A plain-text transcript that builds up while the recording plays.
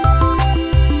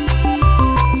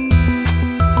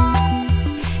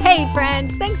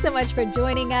much for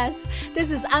joining us.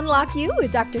 This is Unlock You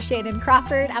with Dr. Shannon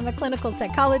Crawford. I'm a clinical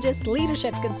psychologist,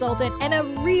 leadership consultant, and a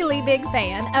really big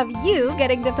fan of you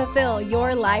getting to fulfill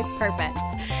your life purpose.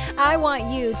 I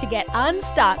want you to get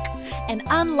unstuck and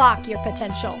unlock your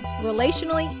potential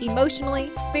relationally, emotionally,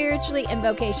 spiritually, and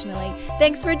vocationally.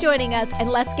 Thanks for joining us,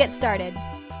 and let's get started.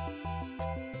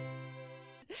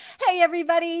 Hey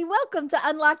everybody, welcome to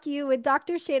Unlock You with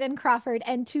Dr. Shannon Crawford.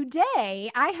 And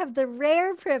today I have the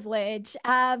rare privilege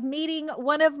of meeting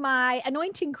one of my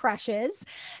anointing crushes,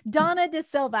 Dawna De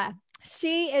Silva.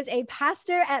 She is a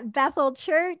pastor at Bethel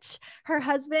Church. Her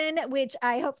husband, which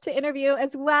I hope to interview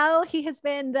as well, he has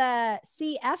been the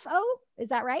CFO. Is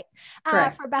that right?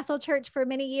 For Bethel Church for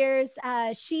many years.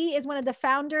 She is one of the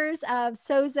founders of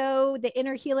Sozo, the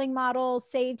inner healing model,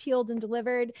 Saved, Healed, and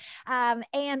Delivered.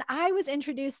 And I was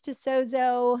introduced to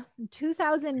Sozo in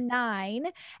 2009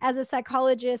 as a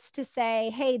psychologist to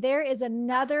say, hey, there is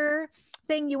another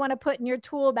thing you want to put in your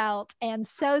tool belt, and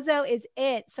Sozo is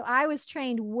it. So I was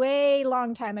trained way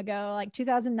long time ago, like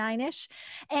 2009-ish,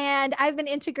 and I've been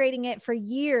integrating it for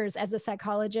years as a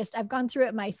psychologist. I've gone through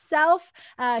it myself.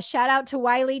 Shout out to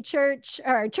Wiley Church,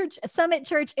 or Summit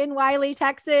Church in Wiley,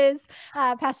 Texas.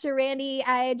 Pastor Randy,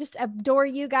 I just adore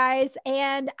you guys,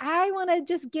 and I want to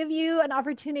just give you an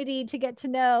opportunity to get to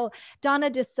know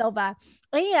Dawna De Silva.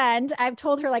 And I've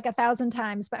told her like 1,000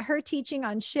 times, but her teaching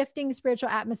on shifting spiritual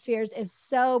atmospheres is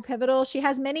so pivotal. She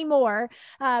has many more,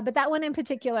 but that one in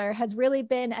particular has really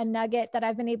been a nugget that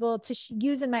I've been able to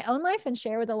use in my own life and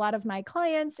share with a lot of my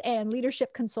clients and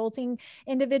leadership consulting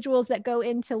individuals that go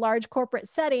into large corporate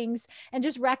settings, and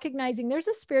just recognizing there's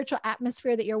a spiritual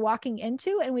atmosphere that you're walking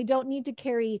into, and we don't need to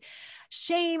carry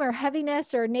shame or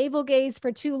heaviness or navel gaze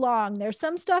for too long. There's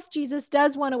some stuff Jesus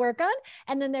does want to work on,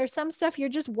 and then there's some stuff you're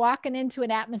just walking into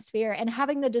an atmosphere, and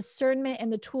having the discernment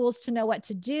and the tools to know what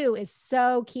to do is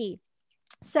so key.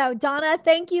 So Dawna,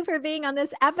 thank you for being on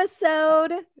this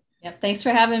episode. Yep. Thanks for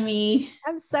having me.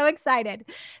 I'm so excited.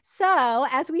 So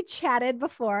as we chatted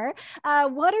before,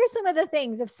 what are some of the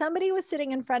things, if somebody was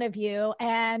sitting in front of you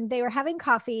and they were having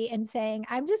coffee and saying,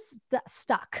 I'm just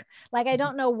stuck, like, I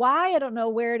don't know why, I don't know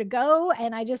where to go,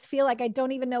 and I just feel like I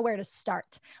don't even know where to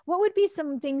start. What would be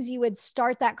some things you would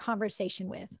start that conversation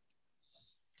with?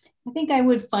 I think I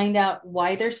would find out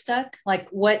why they're stuck. Like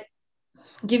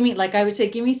I would say,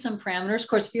 give me some parameters. Of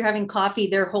course, if you're having coffee,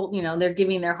 they're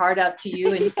giving their heart out to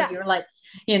you. And so you're like,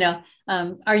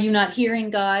 are you not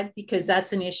hearing God? Because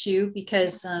that's an issue,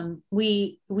 because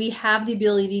we have the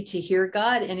ability to hear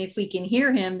God. And if we can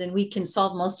hear him, then we can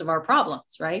solve most of our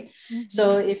problems. Right. Mm-hmm.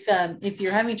 So if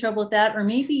you're having trouble with that, or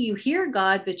maybe you hear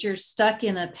God, but you're stuck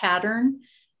in a pattern,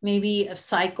 maybe of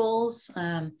cycles.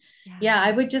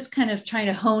 I would just kind of try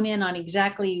to hone in on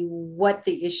exactly what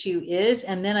the issue is.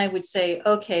 And then I would say,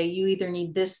 okay, you either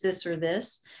need this, or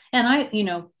this. And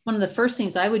one of the first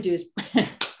things I would do is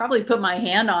probably put my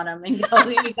hand on them and go,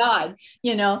 hey, God,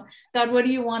 God, what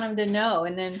do you want them to know?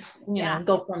 And then,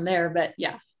 go from there. But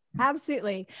yeah.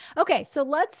 Absolutely. Okay. So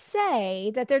let's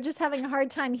say that they're just having a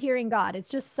hard time hearing God. It's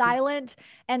just silent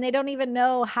and they don't even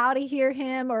know how to hear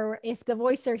him, or if the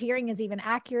voice they're hearing is even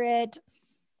accurate.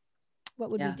 What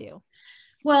would we do?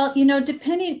 Well,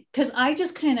 depending, because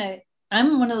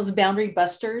I'm one of those boundary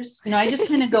busters. I just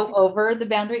kind of go over the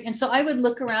boundary. And so I would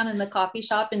look around in the coffee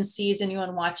shop and see, is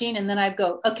anyone watching? And then I'd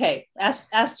go, okay,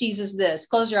 ask Jesus this,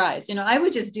 close your eyes. I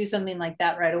would just do something like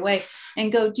that right away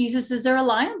and go, Jesus, is there a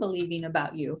lie I'm believing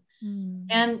about you?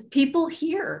 And people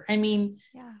hear,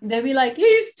 they'll be like,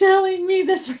 he's telling me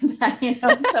this or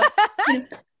that,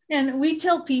 and we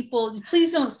tell people,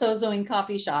 please don't sozo in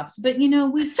coffee shops, but,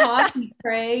 we talk, we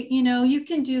pray, you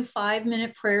can do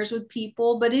 5-minute prayers with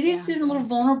people, but it is a little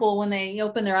vulnerable when they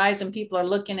open their eyes and people are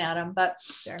looking at them. But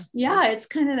it's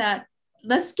kind of that,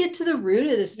 let's get to the root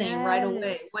of this thing right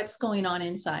away. What's going on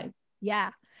inside? Yeah.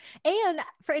 And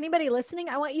for anybody listening,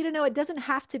 I want you to know it doesn't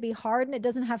have to be hard and it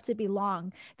doesn't have to be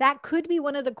long. That could be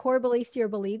one of the core beliefs you're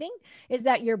believing, is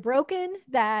that you're broken,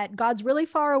 that God's really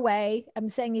far away. I'm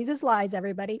saying these as lies,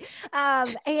 everybody.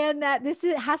 And that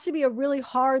has to be a really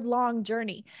hard, long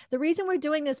journey. The reason we're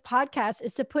doing this podcast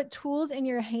is to put tools in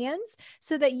your hands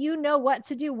so that you know what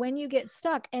to do when you get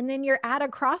stuck. And then you're at a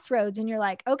crossroads and you're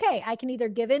like, okay, I can either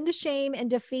give in to shame and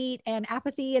defeat and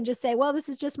apathy and just say, well, this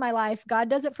is just my life. God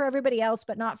does it for everybody else,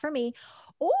 but not for me.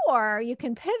 Or you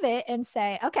can pivot and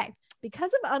say, okay, because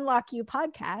of Unlock You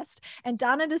podcast and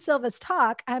Dawna De Silva's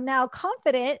talk, I'm now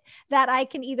confident that I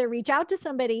can either reach out to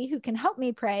somebody who can help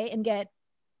me pray and get,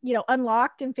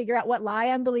 unlocked and figure out what lie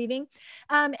I'm believing.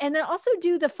 And then also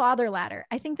do the Father Ladder.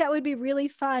 I think that would be really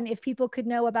fun if people could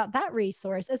know about that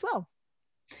resource as well.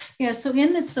 Yeah. So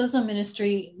in the Sozo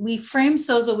ministry, we frame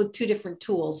Sozo with two different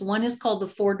tools. One is called the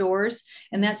 4 doors,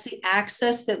 and that's the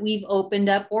access that we've opened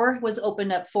up or was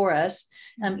opened up for us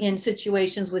in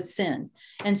situations with sin.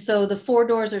 And so the 4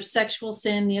 doors are sexual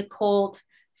sin, the occult,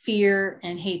 fear,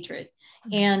 and hatred.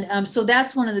 And so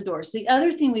that's one of the doors. The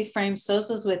other thing we frame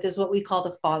Sozos with is what we call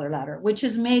the father ladder, which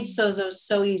has made Sozos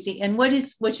so easy. And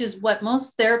which is what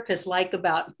most therapists like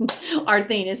about our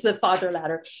thing is the father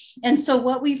ladder. And so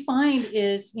what we find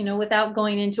is, without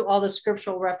going into all the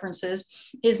scriptural references,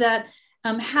 is that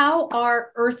how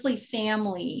our earthly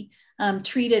family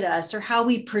treated us, or how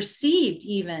we perceived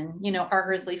even, our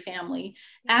earthly family,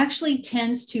 actually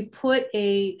tends to put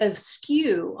a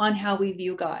skew on how we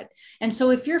view God. And so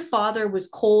if your father was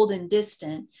cold and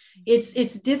distant,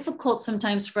 it's difficult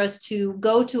sometimes for us to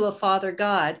go to a father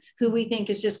God who we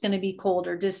think is just going to be cold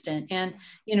or distant. And,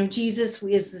 Jesus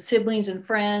is the siblings and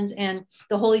friends, and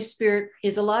the Holy Spirit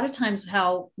is a lot of times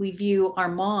how we view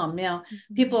our mom. Now,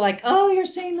 people are like, oh, you're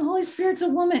saying the Holy Spirit's a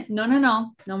woman. No,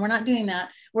 we're not doing that.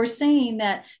 We're saying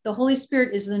that the Holy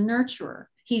Spirit is the nurturer.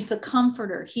 He's the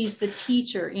comforter. He's the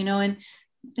teacher, and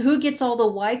who gets all the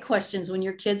why questions when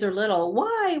your kids are little?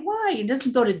 Why? It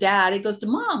doesn't go to dad. It goes to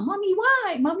mom, mommy,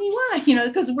 why? Mommy, why?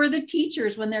 Because we're the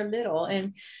teachers when they're little.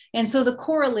 And so the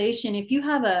correlation, if you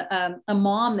have a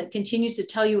mom that continues to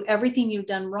tell you everything you've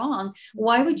done wrong,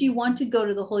 why would you want to go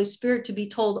to the Holy Spirit to be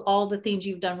told all the things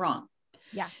you've done wrong?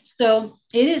 Yeah. So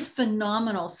it is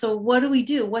phenomenal. So what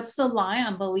do? What's the lie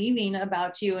I'm believing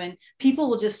about you? And people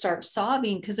will just start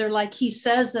sobbing because they're like, he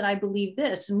says that I believe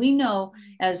this. And we know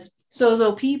as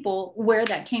Sozo people where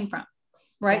that came from.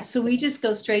 Right. Yeah. So we just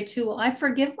go straight to, well, I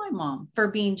forgive my mom for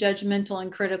being judgmental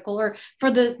and critical, or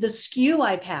for the skew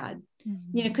I've had,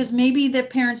 because maybe the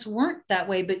parents weren't that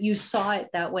way, but you saw it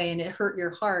that way and it hurt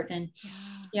your heart. And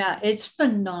yeah, it's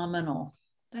phenomenal.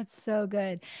 That's so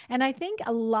good. And I think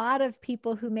a lot of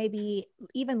people who may be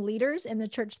even leaders in the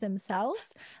church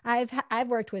themselves, I've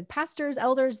worked with pastors,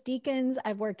 elders, deacons.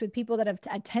 I've worked with people that have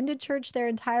attended church their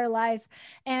entire life.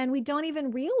 And we don't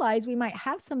even realize we might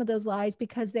have some of those lies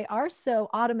because they are so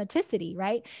automaticity,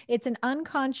 right? It's an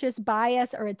unconscious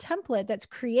bias or a template that's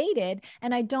created.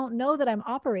 And I don't know that I'm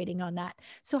operating on that.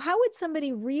 So how would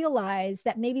somebody realize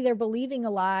that maybe they're believing a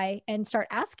lie and start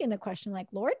asking the question like,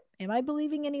 Lord, am I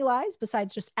believing any lies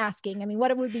besides just asking? I mean,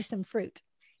 what would be some fruit?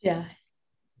 Yeah.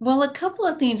 Well, a couple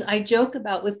of things I joke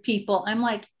about with people. I'm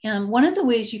like, one of the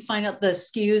ways you find out the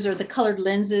skews or the colored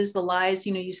lenses, the lies,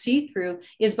 you see through,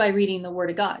 is by reading the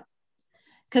Word of God.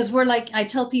 Because we're like, I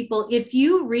tell people, if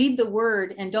you read the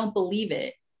Word and don't believe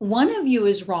it, one of you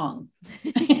is wrong.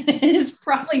 It is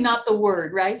probably not the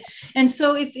Word, right? And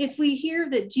so if we hear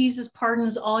that Jesus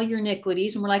pardons all your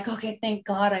iniquities, and we're like, okay, thank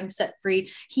God I'm set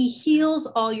free. He heals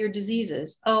all your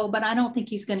diseases. Oh, but I don't think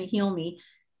he's going to heal me.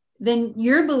 Then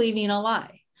you're believing a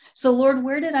lie. So Lord,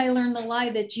 where did I learn the lie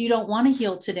that you don't want to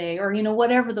heal today? Or,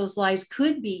 whatever those lies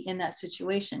could be in that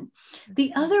situation.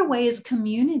 The other way is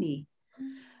community.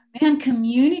 Man,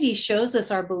 community shows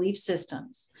us our belief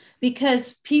systems,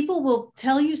 because people will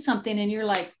tell you something and you're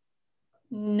like,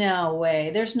 no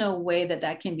way, there's no way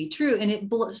that can be true.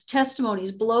 And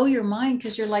testimonies blow your mind,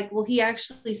 because you're like, well, he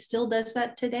actually still does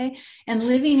that today. And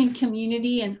living in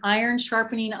community and iron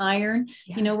sharpening iron,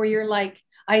 where you're like,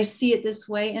 I see it this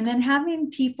way. And then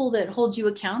having people that hold you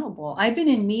accountable. I've been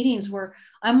in meetings where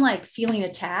I'm like feeling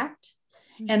attacked,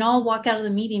 and I'll walk out of the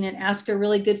meeting and ask a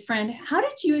really good friend, how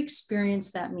did you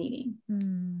experience that meeting?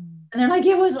 And they're like,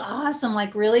 it was awesome.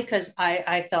 Like, really? Because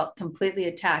I felt completely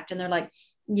attacked. And they're like,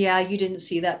 yeah, you didn't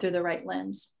see that through the right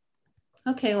lens.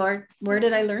 Okay, Lord, where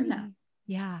did I learn that?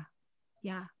 Yeah.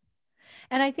 Yeah.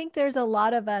 And I think there's a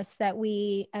lot of us that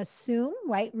we assume,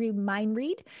 right? We mind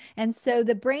read. And so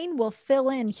the brain will fill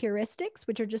in heuristics,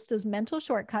 which are just those mental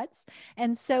shortcuts.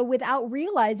 And so without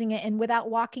realizing it and without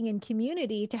walking in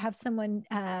community to have someone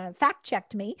fact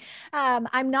checked me,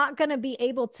 I'm not going to be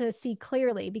able to see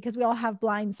clearly, because we all have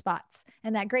blind spots.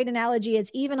 And that great analogy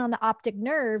is, even on the optic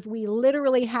nerve, we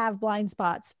literally have blind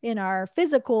spots in our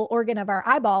physical organ of our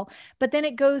eyeball, but then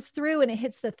it goes through and it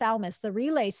hits the thalamus, the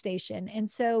relay station. And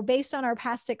so based on our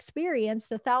past experience,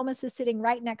 the thalamus is sitting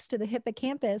right next to the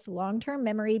hippocampus, long-term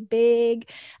memory, big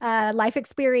life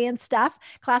experience stuff,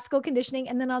 classical conditioning.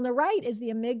 And then on the right is the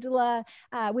amygdala,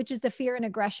 which is the fear and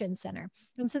aggression center.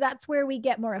 And so that's where we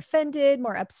get more offended,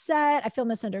 more upset. I feel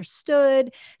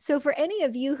misunderstood. So for any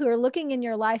of you who are looking in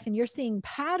your life and you're seeing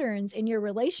patterns in your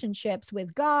relationships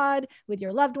with God, with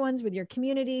your loved ones, with your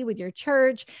community, with your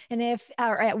church, and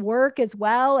or at work as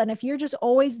well, and if you're just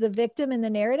always the victim in the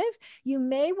narrative, you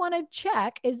may want to check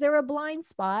check, is there a blind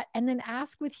spot? And then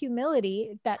ask with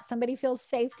humility that somebody feels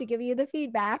safe to give you the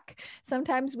feedback.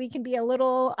 Sometimes we can be a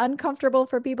little uncomfortable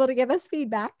for people to give us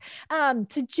feedback,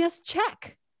 to just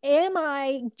check. Am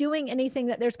I doing anything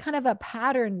that there's kind of a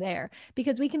pattern there?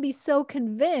 Because we can be so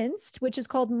convinced, which is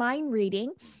called mind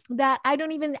reading, that I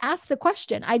don't even ask the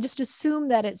question. I just assume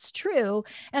that it's true.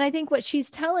 And I think what she's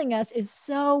telling us is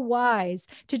so wise,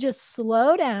 to just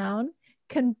slow down,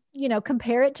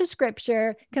 compare it to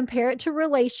scripture, compare it to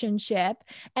relationship,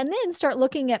 and then start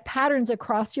looking at patterns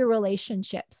across your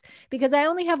relationships, because I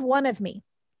only have one of me.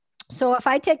 So if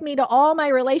I take me to all my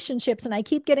relationships and I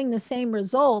keep getting the same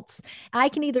results, I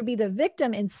can either be the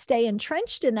victim and stay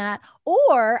entrenched in that,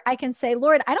 or I can say,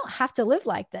 Lord, I don't have to live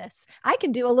like this. I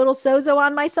can do a little sozo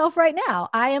on myself right now.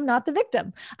 I am not the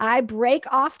victim. I break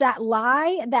off that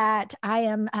lie that I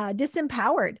am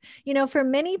disempowered. For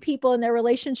many people in their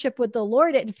relationship with the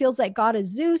Lord, it feels like God is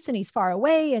Zeus and he's far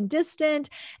away and distant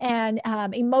and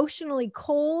emotionally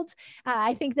cold.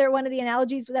 I think one of the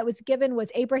analogies that was given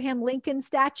was Abraham Lincoln's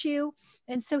statue.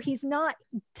 And so he's not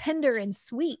tender and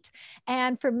sweet.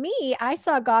 And for me, I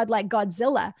saw God like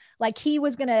Godzilla, like he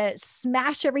was going to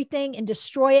smash everything and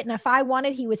destroy it. And if I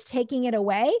wanted, he was taking it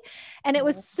away. And it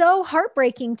was so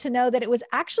heartbreaking to know that it was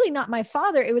actually not my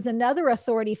father. It was another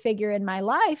authority figure in my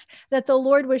life that the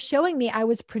Lord was showing me. I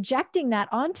was projecting that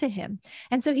onto him.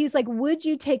 And so he's like, would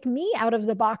you take me out of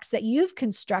the box that you've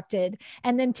constructed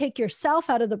and then take yourself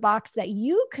out of the box that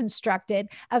you constructed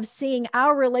of seeing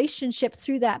our relationship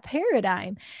through that paradigm?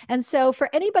 And so for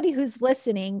anybody who's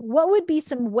listening, what would be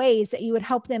some ways that you would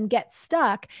help them get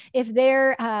stuck if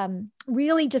they're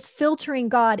really just filtering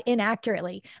God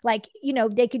inaccurately? Like,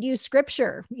 they could use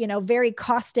scripture, very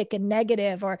caustic and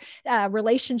negative, or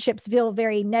relationships feel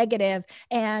very negative.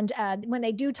 And when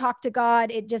they do talk to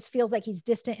God, it just feels like he's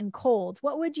distant and cold.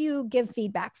 What would you give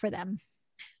feedback for them?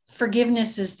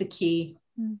 Forgiveness is the key.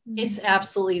 Mm-hmm. It's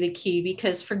absolutely the key,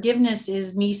 because forgiveness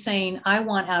is me saying, I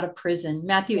want out of prison.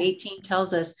 Matthew 18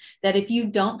 tells us that if you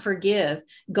don't forgive,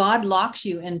 God locks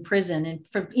you in prison.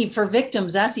 And for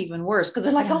victims, that's even worse, because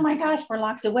they're like, oh my gosh, we're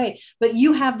locked away. But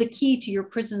you have the key to your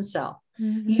prison cell.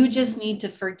 Mm-hmm. You just need to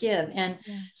forgive. And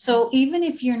so even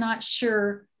if you're not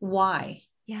sure why,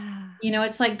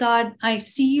 it's like, God, I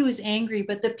see you as angry,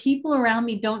 but the people around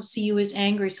me don't see you as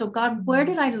angry. So God, where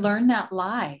did I learn that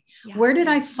lie? Where did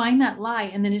I find that lie?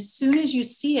 And then as soon as you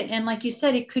see it, and like you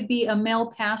said, it could be a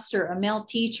male pastor, a male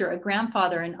teacher, a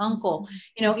grandfather, an uncle,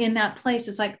 in that place,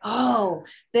 it's like, oh,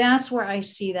 that's where I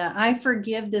see that. I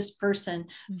forgive this person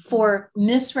for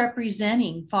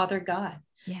misrepresenting Father God.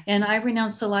 Yes. And I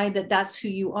renounce the lie that that's who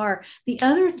you are. The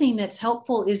other thing that's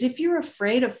helpful is, if you're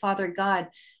afraid of Father God,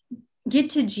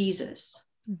 get to Jesus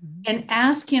and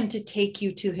ask him to take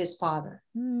you to his Father.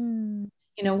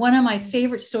 One of my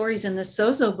favorite stories in the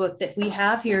Sozo book that we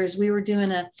have here is, we were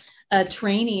doing a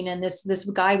training, and this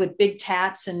guy with big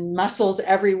tats and muscles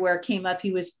everywhere came up.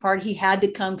 He had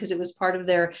to come because it was part of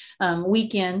their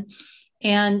weekend.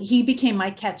 And he became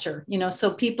my catcher,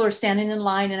 so people are standing in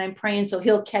line and I'm praying, so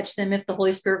he'll catch them if the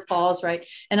Holy Spirit falls, right?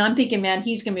 And I'm thinking, man,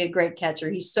 he's going to be a great catcher.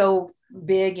 He's so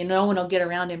big, no one will get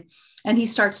around him. And he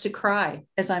starts to cry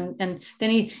and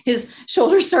then his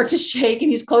shoulders start to shake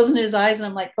and he's closing his eyes. And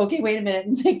I'm like, okay, wait a minute.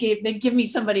 And they give me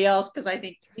somebody else, because I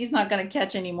think he's not going to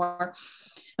catch anymore.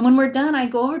 And when we're done, I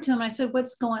go over to him and I said,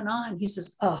 what's going on? He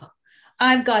says, oh,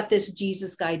 I've got this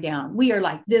Jesus guy down. We are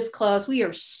like this close. We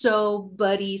are so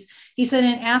buddies. He said,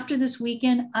 and after this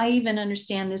weekend, I even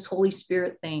understand this Holy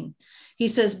Spirit thing. He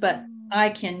says, but I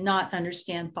cannot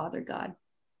understand Father God.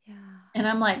 Yeah. And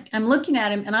I'm like, I'm looking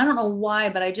at him and I don't know why,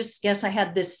 but I just guess I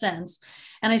had this sense.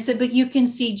 And I said, but you can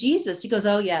see Jesus. He goes,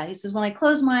 oh yeah. He says, when I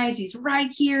close my eyes, he's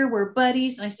right here. We're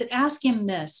buddies. And I said, ask him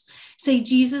this. Say,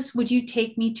 Jesus, would you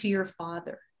take me to your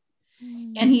Father?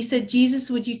 And he said, Jesus,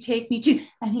 would you take me to,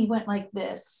 and he went like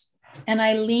this. And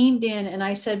I leaned in and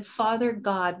I said, Father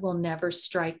God will never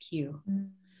strike you.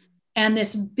 And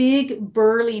this big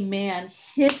burly man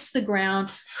hits the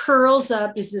ground, curls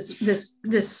up, is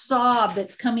this sob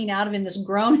that's coming out of him, this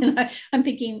groan. And I'm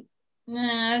thinking,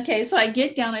 okay. So I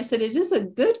get down, I said, is this a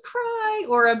good cry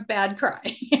or a bad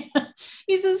cry?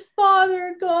 He says,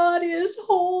 Father God is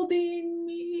holding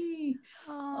me.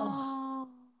 Oh.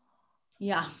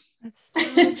 Yeah. That's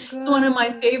so good. It's one of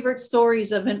my favorite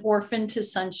stories of an orphan to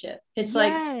sonship. It's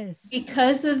like,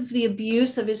 because of the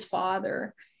abuse of his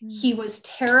father, he was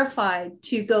terrified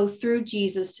to go through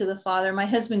Jesus to the Father. My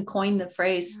husband coined the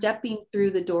phrase stepping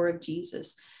through the door of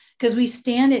Jesus, because we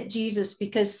stand at Jesus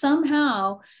because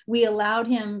somehow we allowed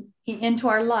him into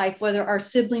our life, whether our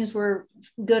siblings were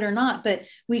good or not. But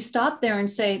we stop there and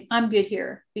say, I'm good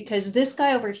here because this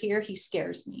guy over here, he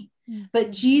scares me.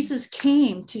 but Jesus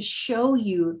came to show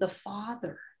you the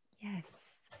Father. Yes.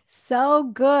 So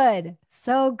good.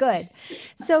 So good.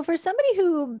 So for somebody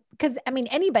who, because I mean,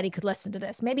 anybody could listen to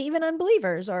this, maybe even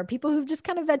unbelievers or people who've just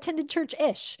kind of attended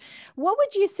church-ish. What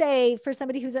would you say for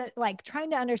somebody who's like trying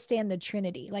to understand the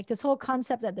Trinity, like this whole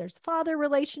concept that there's Father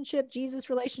relationship, Jesus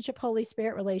relationship, Holy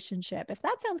Spirit relationship? If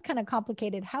that sounds kind of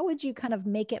complicated, how would you kind of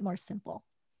make it more simple?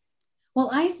 Well,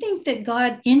 I think that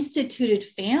God instituted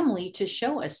family to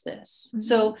show us this. Mm-hmm.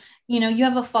 So, you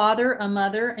have a father, a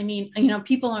mother. I mean,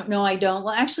 people don't know I don't.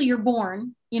 Well, actually, you're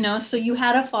born, so you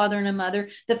had a father and a mother.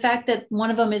 The fact that one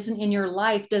of them isn't in your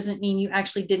life doesn't mean you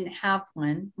actually didn't have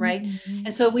one, right? Mm-hmm.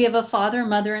 And so we have a father,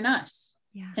 mother, and us.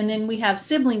 Yeah. And then we have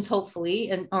siblings, hopefully,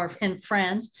 and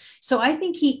friends. So I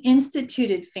think he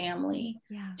instituted family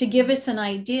to give us an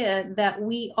idea that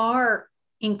we are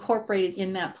incorporated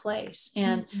in that place.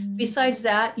 And besides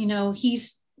that,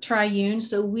 he's triune.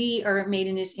 So we are made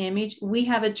in his image. We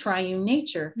have a triune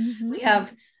nature. We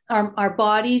have our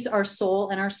bodies, our soul,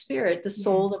 and our spirit, the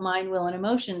soul, the mind, will, and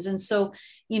emotions. And so,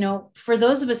 for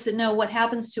those of us that know what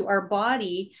happens to our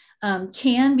body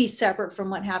can be separate from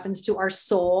what happens to our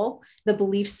soul, the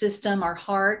belief system, our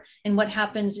heart, and what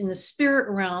happens in the spirit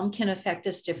realm can affect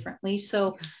us differently.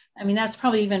 So, I mean, that's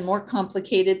probably even more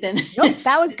complicated than Nope,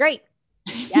 that was great.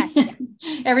 Yes.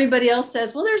 Everybody else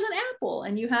says, well, there's an apple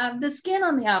and you have the skin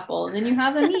on the apple and then you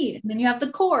have the meat and then you have the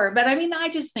core. But I mean, I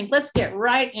just think let's get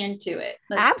right into it.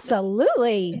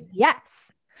 Absolutely.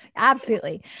 Yes.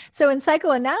 Absolutely. So in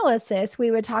psychoanalysis, we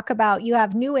would talk about you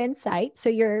have new insight. So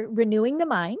you're renewing the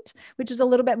mind, which is a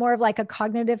little bit more of like a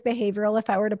cognitive behavioral, if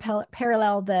I were to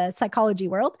parallel the psychology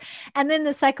world. And then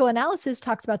the psychoanalysis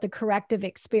talks about the corrective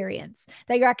experience,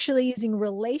 that you're actually using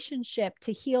relationship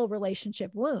to heal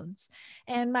relationship wounds.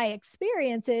 And my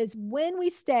experience is when we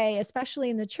stay, especially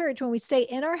in the church, when we stay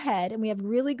in our head and we have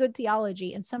really good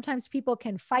theology, and sometimes people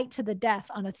can fight to the death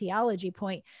on a theology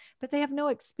point, but they have no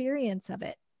experience of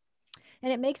it.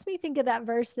 And it makes me think of that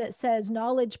verse that says,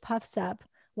 knowledge puffs up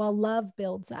while love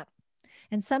builds up.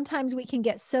 And sometimes we can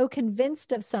get so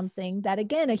convinced of something that,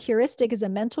 again, a heuristic is a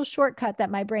mental shortcut that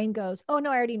my brain goes, oh,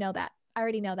 no, I already know that. I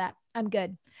already know that. I'm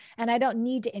good. And I don't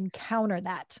need to encounter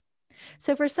that.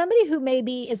 So for somebody who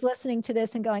maybe is listening to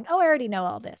this and going, oh, I already know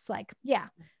all this, like, yeah.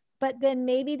 But then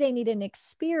maybe they need an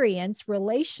experience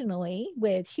relationally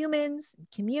with humans,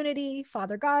 community,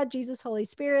 Father God, Jesus, Holy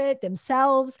Spirit,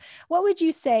 themselves. What would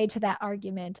you say to that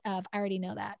argument of, I already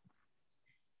know that?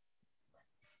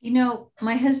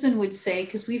 My husband would say,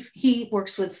 because he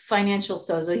works with financial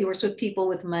sozo, he works with people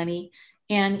with money.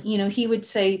 And, he would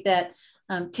say that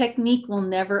technique will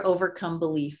never overcome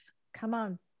belief. Come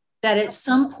on. That at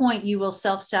some point you will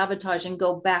self-sabotage and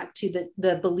go back to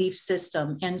the belief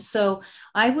system. And so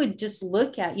I would just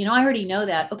look at, I already know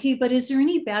that. Okay, but is there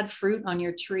any bad fruit on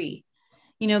your tree?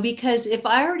 Because if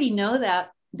I already know that,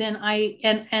 then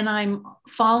I'm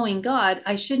following God,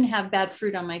 I shouldn't have bad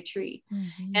fruit on my tree.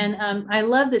 Mm-hmm. And I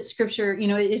love that scripture,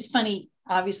 it's funny.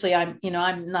 Obviously I'm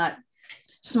not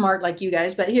smart like you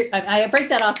guys, but here I break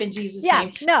that off in Jesus'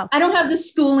 name. No, I don't have the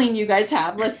schooling you guys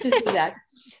have. Let's just do that.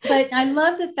 But I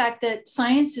love the fact that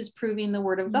science is proving the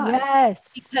word of God.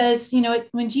 Yes. Because,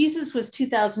 when Jesus was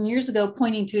 2,000 years ago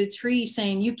pointing to a tree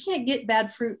saying, you can't get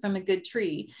bad fruit from a good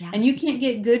tree and you can't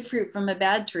get good fruit from a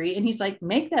bad tree. And he's like,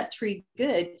 make that tree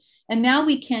good. And now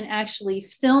we can actually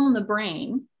film the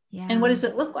brain. Yeah. And what does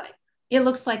it look like? It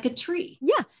looks like a tree.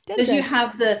 Yeah. Because you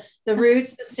have the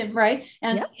roots, the stem, right?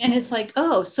 And it's like,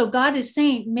 oh, so God is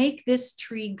saying, make this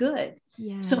tree good.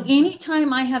 Yeah. So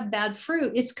anytime I have bad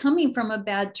fruit, it's coming from a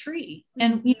bad tree.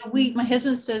 And, my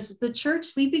husband says the church,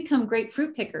 we become great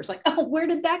fruit pickers. Like, oh, where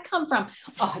did that come from?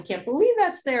 Oh, I can't believe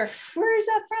that's there. Where is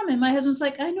that from? And my husband's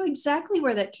like, I know exactly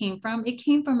where that came from. It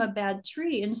came from a bad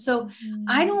tree. And so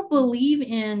I don't believe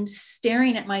in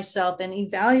staring at myself and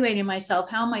evaluating myself.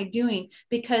 How am I doing?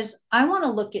 Because I want to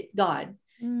look at God.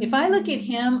 If I look at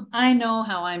him, I know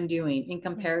how I'm doing in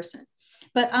comparison.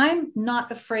 But I'm not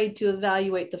afraid to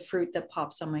evaluate the fruit that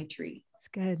pops on my tree. That's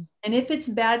good. And if it's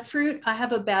bad fruit, I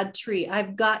have a bad tree.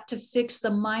 I've got to fix the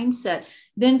mindset.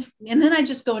 Then I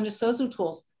just go into sozo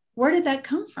tools. Where did that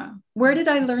come from? Where did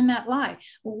I learn that lie?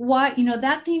 Why,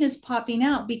 that thing is popping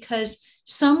out because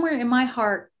somewhere in my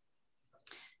heart,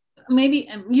 maybe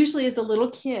usually as a little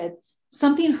kid,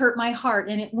 something hurt my heart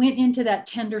and it went into that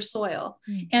tender soil.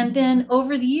 Mm-hmm. And then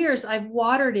over the years, I've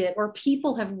watered it, or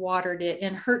people have watered it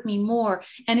and hurt me more.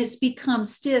 And it's become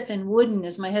stiff and wooden,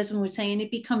 as my husband would say, and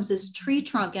it becomes this tree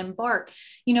trunk and bark.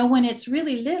 When it's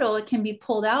really little, it can be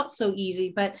pulled out so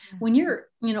easy. But when you're,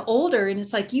 older, and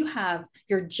it's like you have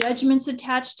your judgments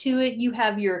attached to it, you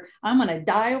have your, I'm going to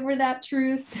die over that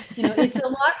truth. It's a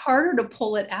lot harder to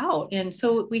pull it out. And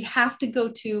so we have to go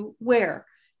to where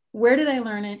did I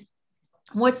learn it?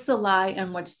 What's the lie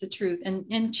and what's the truth,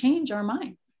 and change our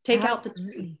mind, take out the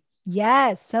truth.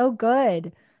 Yes. So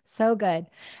good. So good.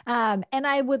 And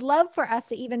I would love for us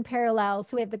to even parallel.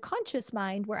 So we have the conscious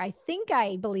mind where I think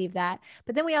I believe that,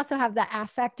 but then we also have the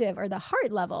affective or the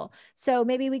heart level. So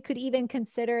maybe we could even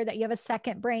consider that you have a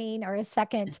second brain or a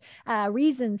second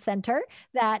reason center,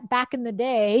 that back in the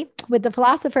day with the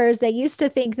philosophers, they used to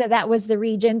think that that was the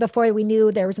region before we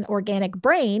knew there was an organic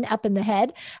brain up in the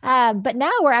head. But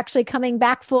now we're actually coming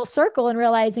back full circle and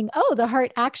realizing, oh, the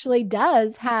heart actually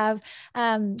does have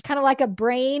kind of like a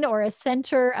brain or a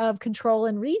center of control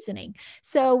and reasoning.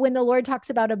 So when the Lord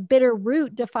talks about a bitter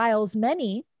root defiles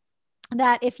many,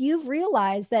 that if you've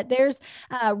realized that there's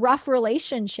rough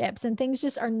relationships and things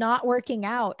just are not working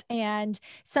out, and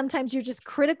sometimes you're just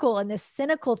critical and this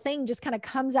cynical thing just kind of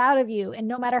comes out of you, and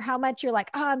no matter how much you're like,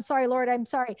 oh, I'm sorry, Lord, I'm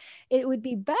sorry, it would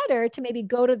be better to maybe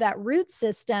go to that root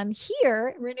system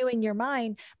here, renewing your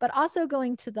mind, but also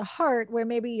going to the heart where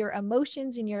maybe your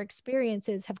emotions and your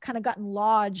experiences have kind of gotten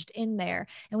lodged in there,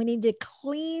 and we need to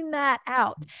clean that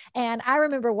out. And I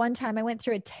remember one time I went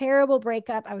through a terrible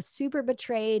breakup. I was super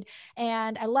betrayed.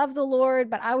 And I love the Lord,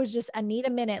 but I need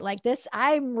a minute like this.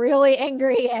 I'm really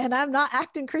angry and I'm not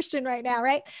acting Christian right now.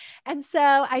 Right. And so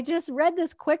I just read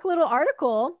this quick little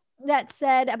article that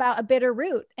said about a bitter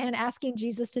root and asking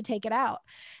Jesus to take it out.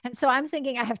 And so I'm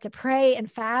thinking I have to pray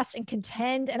and fast and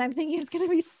contend. And I'm thinking it's going to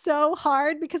be so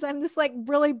hard because I'm this like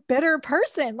really bitter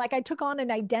person. Like I took on an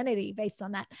identity based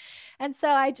on that. And so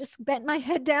I just bent my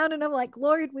head down and I'm like,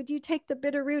 Lord, would you take the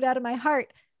bitter root out of my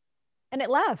heart? And it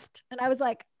left. And I was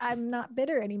like, I'm not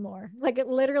bitter anymore. Like it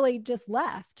literally just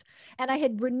left. And I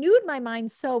had renewed my mind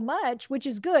so much, which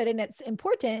is good. And it's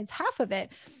important. It's half of it.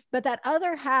 But that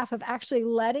other half of actually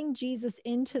letting Jesus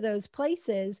into those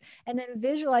places and then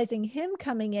visualizing him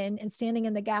coming in and standing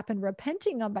in the gap and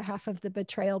repenting on behalf of the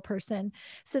betrayal person,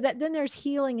 so that then there's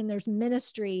healing and there's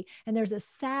ministry and there's a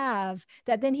salve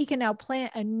that then he can now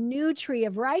plant a new tree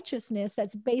of righteousness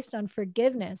that's based on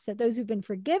forgiveness, that those who've been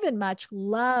forgiven much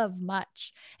love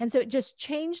much. And so it just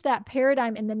changed that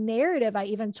paradigm in the narrative I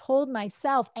even told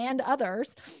myself and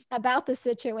others about the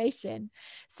situation.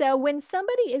 So when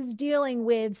somebody is dealing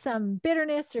with some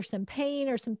bitterness or some pain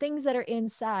or some things that are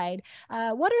inside,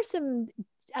 what are some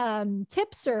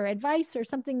tips or advice or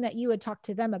something that you would talk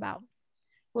to them about?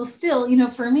 Well, still,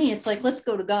 for me, it's like, let's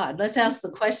go to God. Let's ask the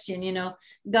question,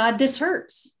 God, this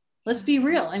hurts. Let's be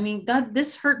real. I mean, God,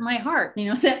 this hurt my heart.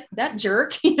 That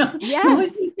jerk, Yes.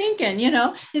 What's he thinking?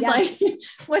 He's like,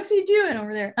 what's he doing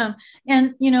over there?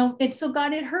 And it's so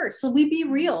God, it hurts. So we be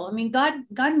real. I mean, God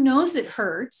knows it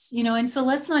hurts, and so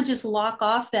let's not just lock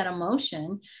off that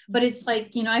emotion. But it's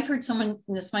like, I've heard someone,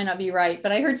 and this might not be right,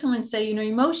 but I heard someone say,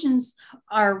 emotions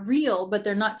are real, but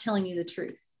they're not telling you the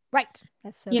truth. Right.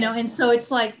 That's so good. And so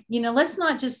it's like, let's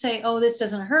not just say, oh, this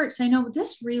doesn't hurt. Say, no,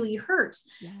 this really hurts.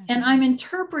 Yes. And I'm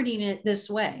interpreting it this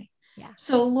way. Yeah.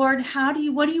 So Lord,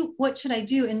 what should I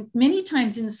do? And many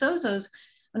times in sozos,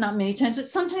 well, not many times, but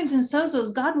sometimes in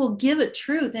sozos, God will give a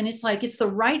truth. And it's like, it's the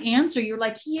right answer. You're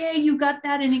like, yeah, you got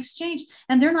that in exchange.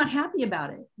 And they're not happy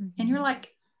about it. Mm-hmm. And you're like,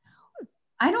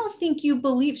 I don't think you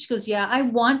believe. She goes, yeah, I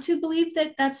want to believe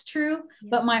that that's true,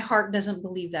 but my heart doesn't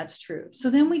believe that's true.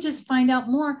 So then we just find out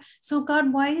more. So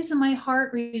God, why isn't my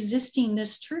heart resisting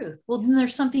this truth? Well, then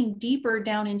there's something deeper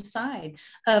down inside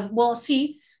of, well,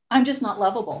 see, I'm just not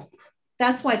lovable.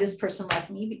 That's why this person left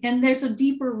me. And there's a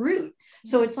deeper root.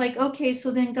 So it's like, okay,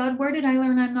 so then God, where did I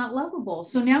learn I'm not lovable?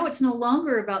 So now it's no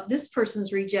longer about this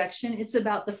person's rejection. It's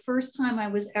about the first time I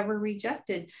was ever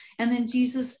rejected. And then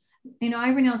Jesus, I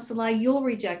renounce the lie, you'll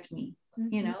reject me,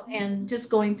 and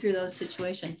just going through those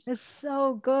situations. It's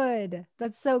so good.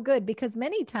 That's so good, because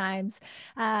many times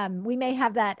we may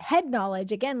have that head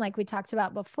knowledge, again, like we talked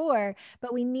about before,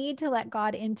 but we need to let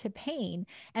God into pain.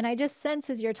 And I just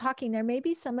sense as you're talking, there may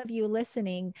be some of you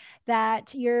listening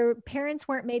that your parents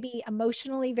weren't maybe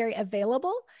emotionally very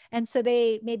available. And so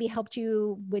they maybe helped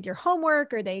you with your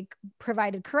homework, or they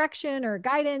provided correction or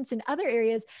guidance in other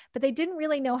areas, but they didn't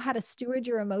really know how to steward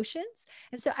your emotions.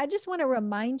 And so I just want to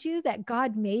remind you that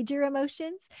God made your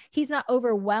emotions. He's not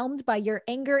overwhelmed by your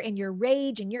anger and your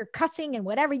rage and your cussing and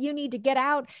whatever you need to get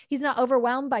out. He's not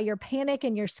overwhelmed by your panic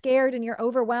and you're scared and you're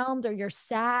overwhelmed or you're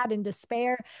sad and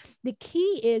despair. The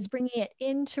key is bringing it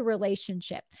into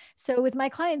relationship. So with my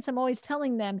clients, I'm always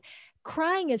telling them,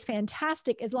 crying is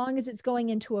fantastic as long as it's going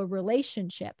into a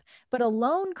relationship, but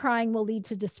alone crying will lead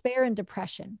to despair and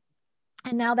depression.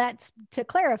 And now that's to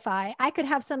clarify, I could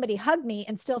have somebody hug me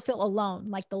and still feel alone,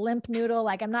 like the limp noodle,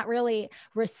 like I'm not really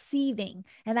receiving.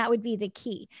 And that would be the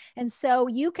key. And so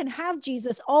you can have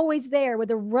Jesus always there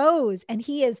with a rose, and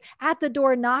he is at the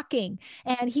door knocking.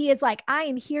 And he is like, I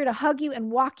am here to hug you and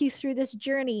walk you through this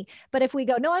journey. But if we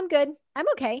go, no, I'm good, I'm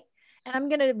okay. And I'm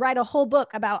going to write a whole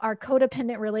book about our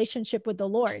codependent relationship with the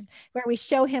Lord, where we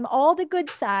show him all the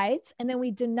good sides and then we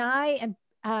deny and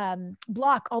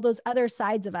block all those other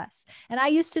sides of us. And I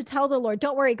used to tell the Lord,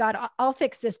 don't worry, God, I'll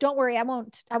fix this. Don't worry. I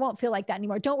won't feel like that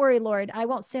anymore. Don't worry, Lord, I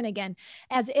won't sin again.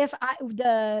 As if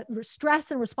the stress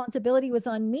and responsibility was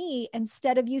on me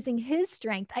instead of using his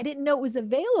strength. I didn't know it was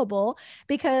available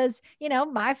because,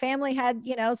 my family had,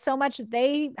 so much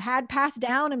they had passed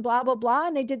down and blah, blah, blah.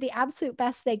 And they did the absolute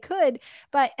best they could.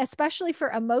 But especially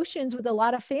for emotions with a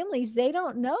lot of families, they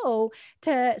don't know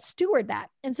to steward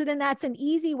that. And so then that's an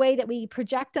easy way that we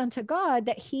project unto God,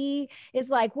 that he is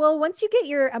like, well, once you get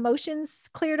your emotions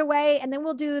cleared away, and then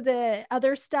we'll do the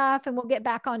other stuff and we'll get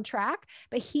back on track.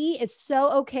 But he is so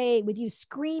okay with you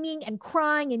screaming and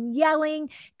crying and yelling,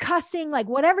 cussing, like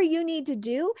whatever you need to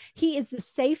do. He is the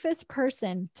safest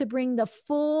person to bring the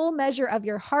full measure of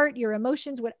your heart, your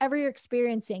emotions, whatever you're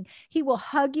experiencing. He will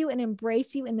hug you and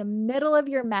embrace you in the middle of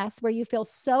your mess where you feel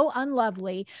so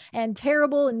unlovely and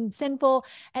terrible and sinful.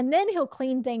 And then he'll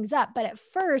clean things up. But at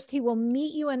first, he will meet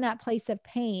you in that place of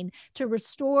pain to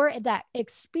restore that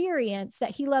experience that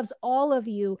he loves all of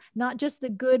you, not just the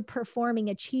good performing,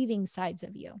 achieving sides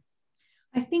of you.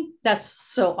 I think that's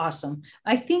so awesome.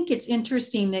 I think it's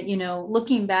interesting that,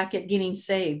 looking back at getting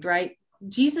saved, right?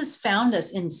 Jesus found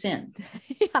us in sin,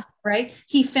 yeah. Right?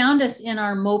 He found us in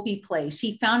our mopey place.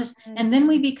 He found us. And then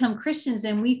we become Christians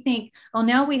and we think, oh,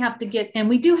 now we have to and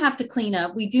we do have to clean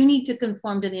up. We do need to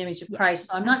conform to the image of Christ.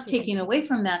 So I'm not taking away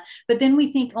from that. But then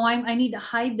we think, oh, I need to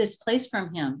hide this place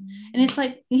from him. And it's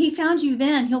like, he found you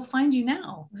then, he'll find you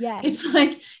now. Yes. It's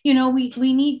like,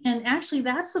 we need, and actually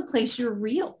that's the place you're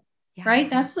real. Yeah. Right?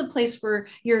 That's the place where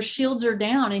your shields are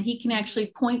down and he can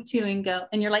actually point to and go,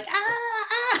 and you're like,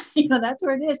 that's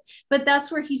where it is. But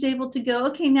that's where he's able to go,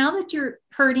 okay, now that you're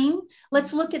hurting,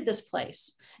 let's look at this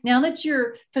place. Now that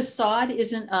your facade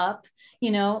isn't up,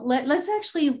 let's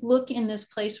actually look in this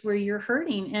place where you're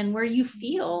hurting and where you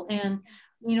feel. And,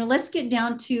 let's get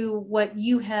down to what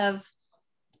you have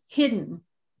hidden,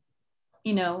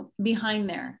 behind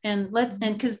there. And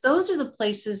because those are the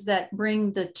places that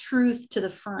bring the truth to the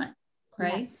front.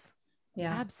 Right. Yes.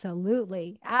 Yeah,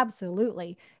 absolutely.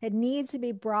 Absolutely. It needs to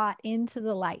be brought into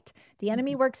the light. The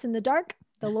enemy works in the dark.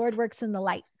 The Lord works in the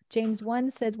light. James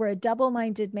 1 says we're a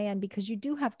double-minded man because you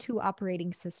do have two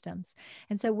operating systems.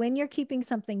 And so when you're keeping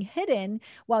something hidden,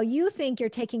 while you think you're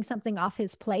taking something off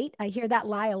his plate, I hear that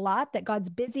lie a lot, that God's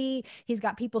busy. He's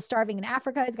got people starving in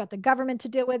Africa. He's got the government to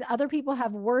deal with. Other people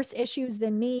have worse issues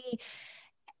than me.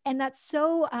 And that's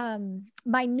so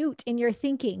minute in your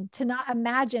thinking to not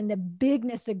imagine the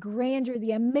bigness, the grandeur, the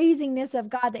amazingness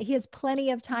of God, that he has plenty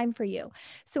of time for you.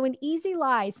 So an easy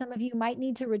lie some of you might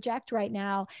need to reject right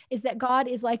now is that God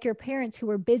is like your parents who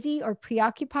were busy or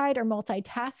preoccupied or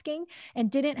multitasking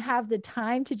and didn't have the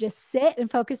time to just sit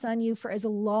and focus on you for as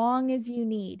long as you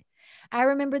need. I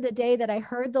remember the day that I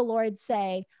heard the Lord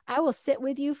say, I will sit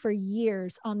with you for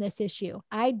years on this issue.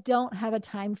 I don't have a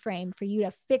time frame for you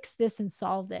to fix this and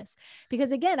solve this.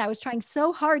 Because again, I was trying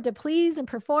so hard to please and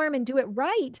perform and do it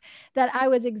right that I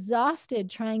was exhausted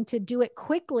trying to do it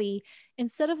quickly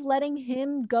instead of letting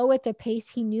him go at the pace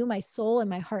he knew my soul and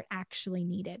my heart actually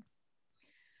needed.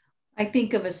 I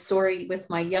think of a story with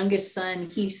my youngest son.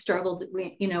 He struggled,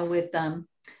 with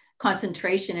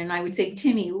concentration. And I would say,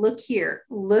 Timmy, look here.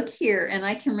 And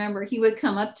I can remember he would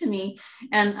come up to me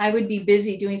and I would be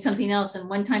busy doing something else. And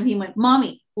one time he went,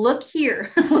 Mommy, look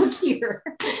here, look here.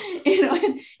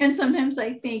 And sometimes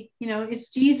I think, it's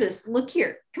Jesus, look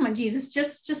here. Come on, Jesus,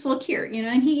 just look here,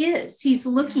 and he's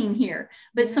looking here.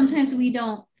 But sometimes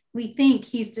we think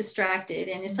he's distracted.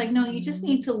 And it's like, no, you just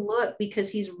need to look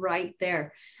because he's right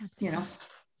there,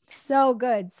 So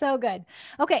good. So good.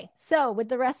 Okay. So with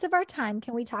the rest of our time,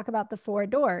 can we talk about the 4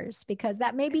 doors? Because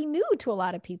that may be new to a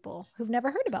lot of people who've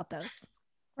never heard about those.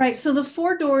 Right. So the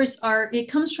four doors it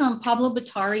comes from Pablo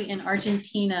Batari in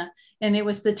Argentina. And it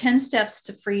was the 10 steps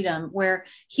to freedom, where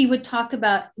he would talk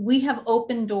about, we have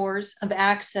open doors of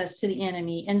access to the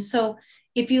enemy. And so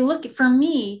if you look, for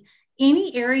me,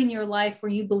 any area in your life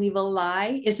where you believe a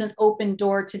lie is an open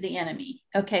door to the enemy.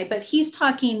 Okay. But he's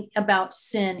talking about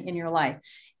sin in your life.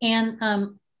 And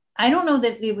I don't know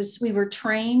that we were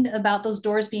trained about those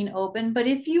doors being open, but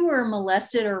if you were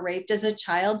molested or raped as a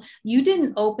child, you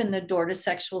didn't open the door to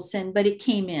sexual sin, but it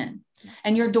came in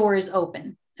and your door is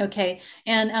open. Okay.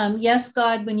 And yes,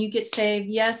 God, when you get saved,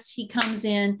 yes, he comes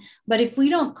in. But if we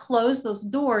don't close those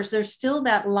doors, there's still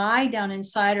that lie down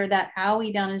inside, or that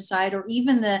owie down inside, or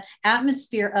even the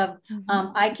atmosphere of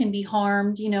I can be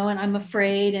harmed, and I'm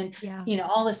afraid, and,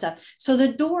 all this stuff. So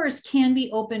the doors can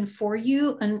be open for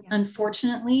you. And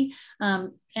unfortunately,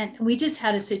 and we just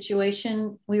had a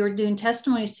situation, we were doing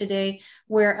testimonies today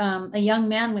where a young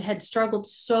man had struggled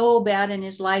so bad in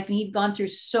his life, and he'd gone through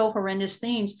so horrendous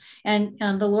things. And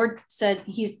the Lord said,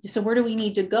 where do we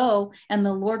need to go? And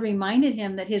the Lord reminded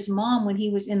him that his mom, when he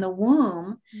was in the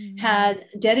womb, had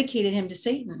dedicated him to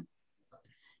Satan.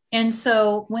 And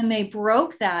so when they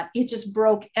broke that, it just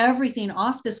broke everything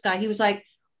off this guy. He was like,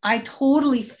 I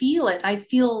totally feel it. I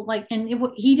feel like, and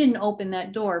he didn't open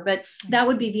that door, but that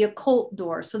would be the occult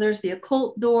door. So there's the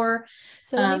occult door.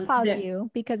 So let me pause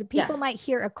you, because people might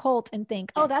hear occult and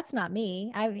think, oh, that's not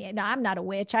me. I'm not a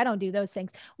witch. I don't do those things.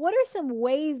 What are some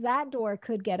ways that door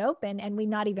could get open and we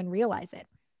not even realize it?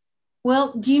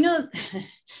 Well, do you know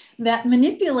that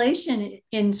manipulation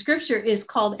in scripture is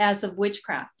called as of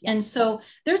witchcraft? And so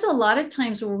there's a lot of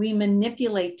times where we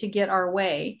manipulate to get our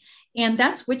way. And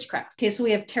that's witchcraft. Okay, so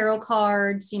we have tarot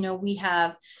cards, we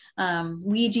have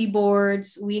Ouija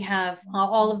boards, we have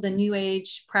all of the new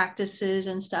age practices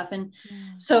and stuff. And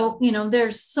so,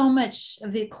 there's so much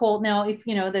of the occult now. If,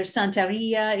 there's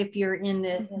Santeria, if you're in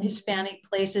the Hispanic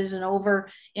places, and over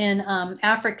in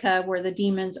Africa where the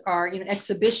demons are,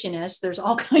 exhibitionists, there's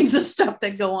all kinds of stuff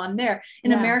that go on there.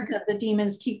 In America, the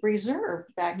demons keep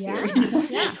reserved back here,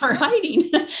 are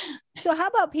hiding. So how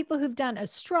about people who've done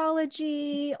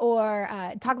astrology or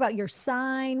talk about your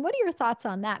sign? What are your thoughts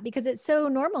on that? Because it's so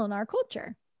normal in our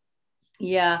culture.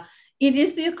 Yeah, it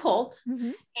is the occult.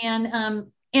 And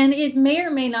it may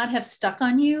or may not have stuck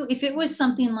on you. If it was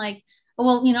something like,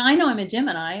 well, I know I'm a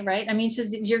Gemini, right? I mean, it's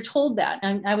just, you're told that.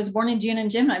 I was born in June and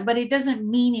Gemini, but it doesn't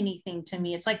mean anything to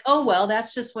me. It's like, oh, well,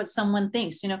 that's just what someone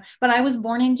thinks, but I was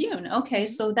born in June. Okay.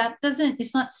 So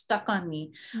it's not stuck on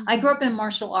me. I grew up in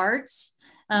martial arts.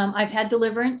 I've had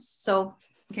deliverance. So,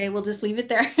 okay, we'll just leave it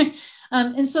there.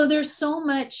 And so there's so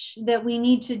much that we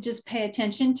need to just pay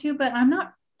attention to, but I'm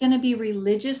not going to be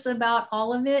religious about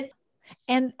all of it.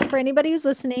 And for anybody who's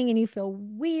listening and you feel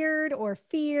weird or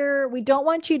fear, we don't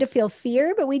want you to feel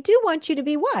fear, but we do want you to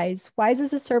be wise. Wise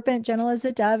as a serpent, gentle as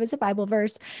a dove is a Bible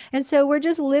verse. And so we're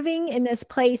just living in this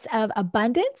place of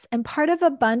abundance. And part of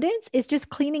abundance is just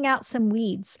cleaning out some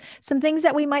weeds, some things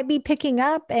that we might be picking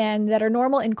up and that are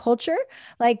normal in culture.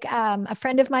 Like a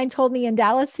friend of mine told me in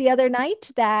Dallas the other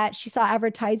night that she saw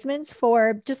advertisements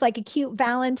for just like a cute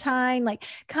Valentine, like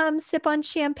come sip on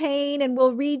champagne and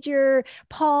we'll read your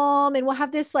palm, and we'll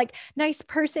have this like nice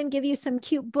person give you some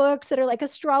cute books that are like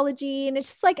astrology, and it's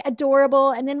just like adorable.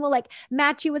 And then we'll like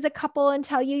match you as a couple and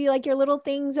tell you like your little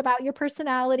things about your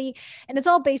personality. And it's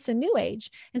all based in New Age.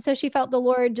 And so she felt the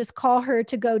Lord just call her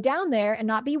to go down there and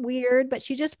not be weird, but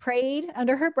she just prayed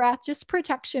under her breath, just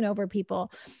protection over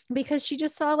people, because she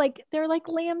just saw like they're like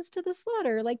lambs to the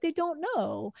slaughter, like they don't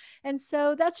know. And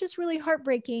so that's just really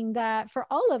heartbreaking that for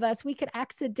all of us, we could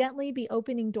accidentally be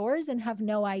opening doors and have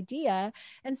no idea.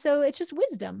 And so it's just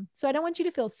wisdom. So I don't want you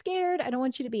to feel scared. I don't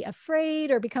want you to be afraid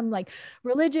or become like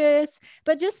religious,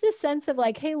 but just this sense of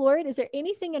like, hey, Lord, is there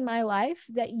anything in my life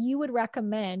that you would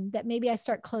recommend that maybe I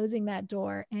start closing that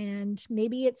door? And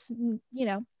maybe it's,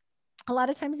 a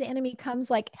lot of times the enemy comes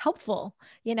like helpful,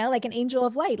 like an angel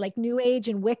of light, like New Age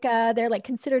and Wicca. They're like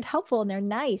considered helpful and they're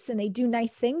nice and they do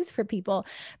nice things for people.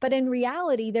 But in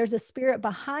reality, there's a spirit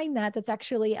behind that that's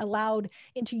actually allowed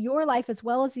into your life as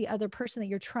well as the other person that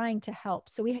you're trying to help.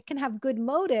 So we can have good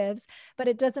motives, but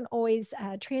it doesn't always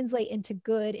translate into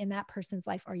good in that person's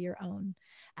life or your own.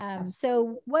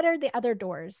 So what are the other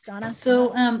doors, Dawna?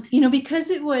 So, because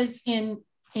it was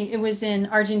in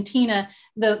Argentina,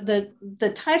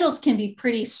 the titles can be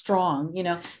pretty strong,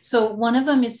 so one of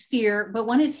them is fear, but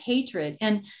one is hatred.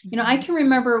 And, I can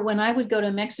remember when I would go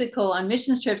to Mexico on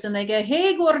missions trips and they go,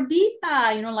 hey,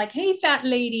 gordita, like, hey, fat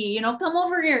lady, come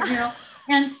over here,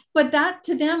 but that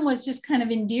to them was just kind of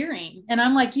endearing. And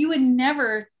I'm like, you would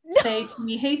never say to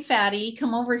me, hey, fatty,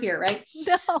 come over here. Right.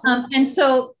 No. And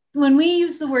so when we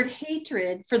use the word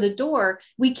hatred for the door,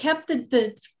 we kept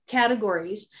the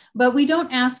categories, but we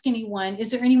don't ask anyone,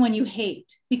 is there anyone you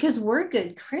hate? Because we're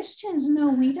good Christians. No,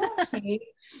 we don't hate.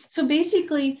 So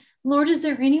basically, Lord, is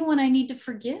there anyone I need to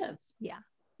forgive? Yeah.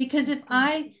 Because if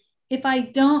I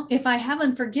have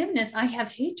unforgiveness, I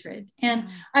have hatred. And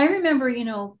I remember,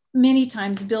 many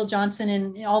times Bill Johnson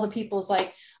and all the people's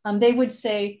like, they would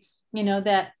say,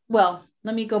 that, well,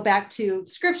 let me go back to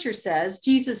scripture says,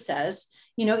 Jesus says,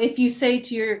 if you say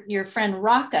to your friend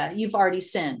Raka, you've already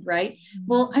sinned, right? Mm-hmm.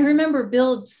 Well, I remember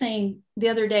Bill saying the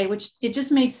other day, which it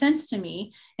just made sense to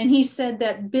me. And he said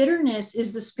that bitterness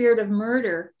is the spirit of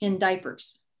murder in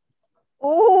diapers.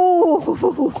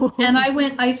 Oh, and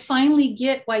I finally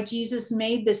get why Jesus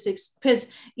made this,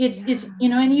 because it's,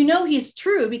 and he's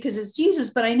true because it's Jesus,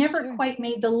 but I never quite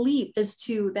made the leap as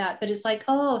to that. But it's like,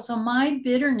 oh, so my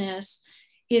bitterness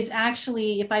is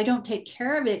actually, if I don't take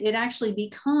care of it, it actually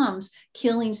becomes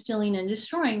killing, stealing, and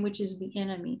destroying, which is the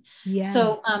enemy. Yes.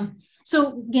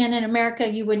 So again, in America,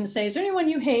 you wouldn't say, is there anyone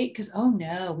you hate? Because, oh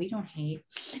no, we don't hate.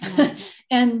 Yeah.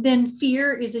 And then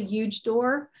fear is a huge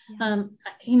door.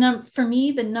 Yeah. For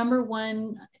me, the number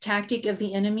one tactic of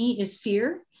the enemy is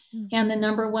fear. Mm-hmm. And the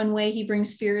number one way he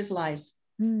brings fear is lies.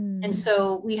 Mm-hmm. And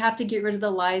so we have to get rid of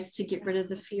the lies to get rid of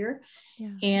the fear. Yeah.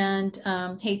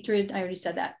 And hatred, I already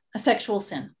said that. A sexual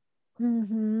sin.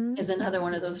 Mm-hmm. Is another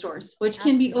one of those doors, which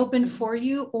can be open for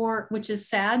you, or which is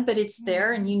sad, but it's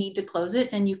there and you need to close it,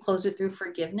 and you close it through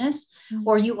forgiveness,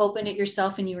 or you open it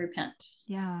yourself and you repent.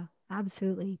 Yeah.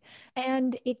 Absolutely.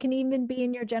 And it can even be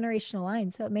in your generational line.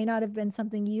 So it may not have been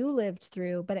something you lived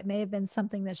through, but it may have been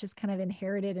something that's just kind of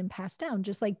inherited and passed down,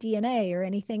 just like DNA or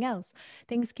anything else.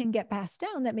 Things can get passed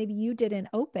down that maybe you didn't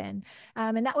open.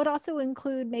 And that would also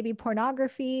include maybe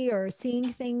pornography or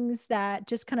seeing things that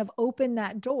just kind of open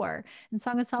that door. And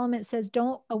Song of Solomon says,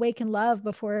 don't awaken love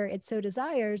before it so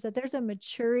desires, that there's a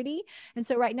maturity. And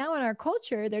so right now in our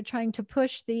culture, they're trying to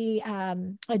push the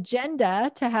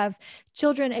agenda to have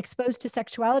children exposed to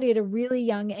sexuality at a really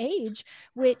young age,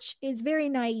 which is very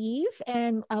naive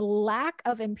and a lack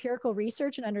of empirical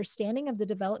research and understanding of the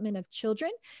development of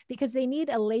children, because they need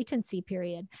a latency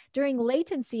period. During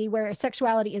latency, where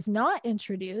sexuality is not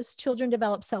introduced, children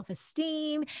develop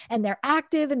self-esteem and they're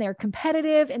active and they're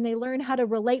competitive, and they learn how to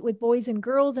relate with boys and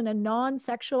girls in a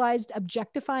non-sexualized,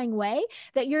 objectifying way,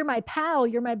 that you're my pal,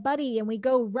 you're my buddy, and we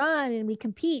go run and we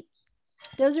compete.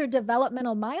 Those are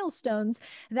developmental milestones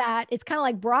that it's kind of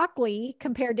like broccoli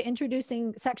compared to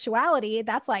introducing sexuality.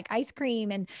 That's like ice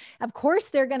cream. And of course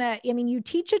they're going to, you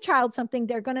teach a child something,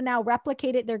 they're going to now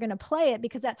replicate it. They're going to play it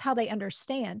because that's how they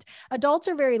understand. Adults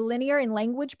are very linear and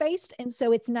language based. And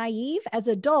so it's naive as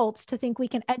adults to think we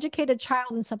can educate a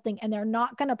child in something and they're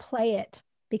not going to play it,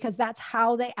 because that's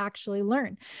how they actually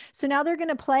learn. So now they're going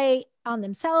to play on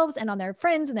themselves and on their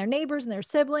friends and their neighbors and their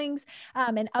siblings,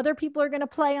 and other people are going to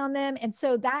play on them. And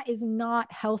so that is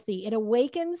not healthy. It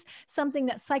awakens something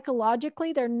that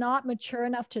psychologically they're not mature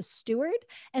enough to steward.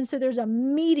 And so there's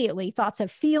immediately thoughts of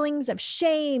feelings of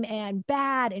shame and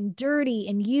bad and dirty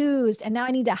and used. And now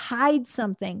I need to hide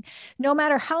something. No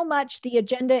matter how much the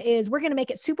agenda is, we're going to make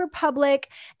it super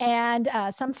public. And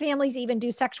some families even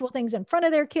do sexual things in front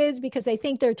of their kids because they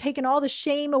think they're taking all the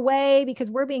shame away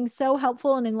because we're being so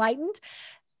helpful and enlightened.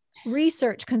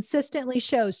 Research consistently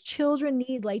shows children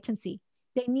need latency.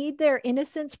 They need their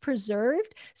innocence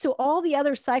preserved so all the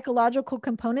other psychological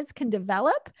components can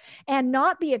develop and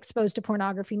not be exposed to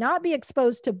pornography, not be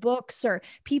exposed to books or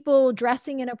people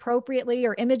dressing inappropriately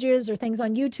or images or things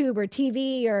on YouTube or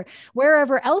TV or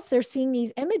wherever else they're seeing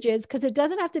these images, because it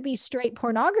doesn't have to be straight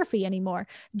pornography anymore.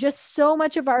 Just so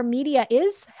much of our media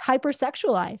is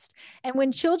hypersexualized. And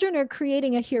when children are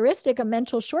creating a heuristic, a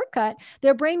mental shortcut,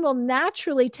 their brain will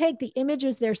naturally take the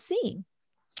images they're seeing.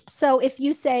 So if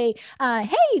you say,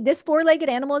 hey, this four-legged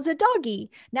animal is a doggy,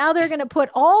 now they're going to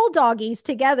put all doggies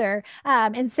together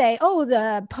and say, oh,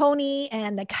 the pony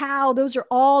and the cow, those are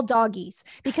all doggies,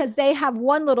 because they have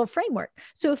one little framework.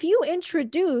 So if you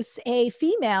introduce a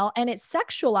female and it's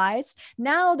sexualized,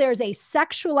 now there's a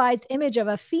sexualized image of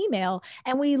a female.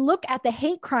 And we look at the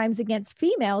hate crimes against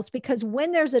females, because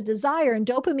when there's a desire and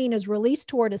dopamine is released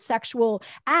toward a sexual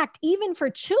act, even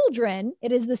for children,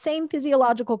 it is the same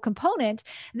physiological component,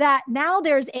 that now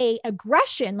there's a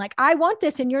aggression, like I want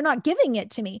this and you're not giving it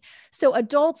to me. So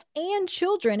adults and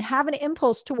children have an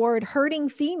impulse toward hurting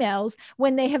females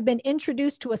when they have been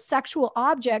introduced to a sexual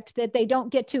object that they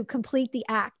don't get to complete the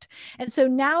act. And so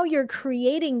now you're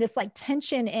creating this like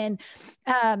tension and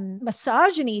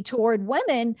misogyny toward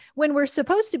women when we're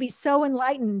supposed to be so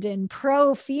enlightened and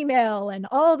pro-female and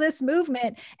all this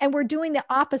movement, and we're doing the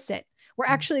opposite. we're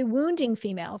actually wounding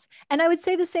females. And I would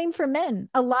say the same for men.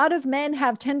 A lot of men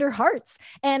have tender hearts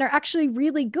and are actually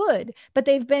really good, but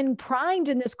they've been primed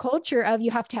in this culture of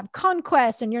you have to have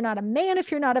conquest and you're not a man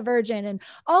if you're not a virgin, and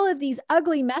all of these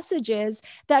ugly messages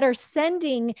that are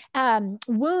sending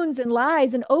wounds and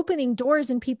lies and opening doors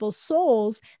in people's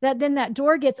souls, that then that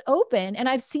door gets open. And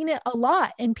I've seen it a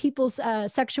lot in people's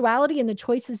sexuality and the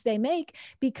choices they make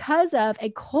because of a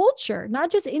culture,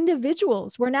 not just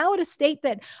individuals. We're now at a state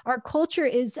that our culture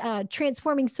is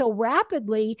transforming so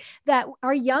rapidly that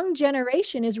our young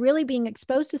generation is really being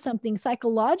exposed to something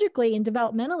psychologically and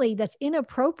developmentally that's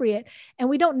inappropriate. And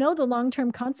we don't know the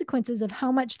long-term consequences of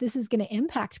how much this is going to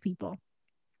impact people.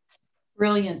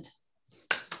 Brilliant.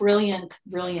 Brilliant.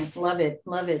 Love it.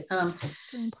 Wow.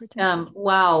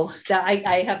 That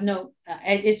I have no,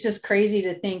 it's just crazy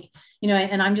to think,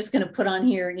 and I'm just going to put on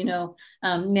here,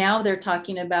 now they're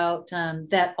talking about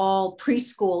that all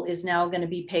preschool is now going to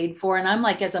be paid for. And I'm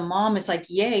like, as a mom, it's like,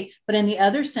 yay. But in the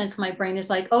other sense, my brain is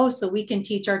like, oh, so we can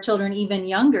teach our children even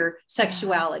younger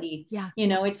sexuality. Yeah.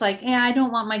 It's like, I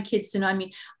don't want my kids to know. I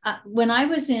mean, when I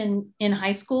was in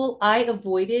high school, I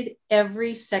avoided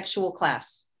every sexual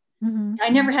class. Mm-hmm. I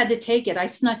never had to take it. I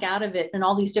snuck out of it in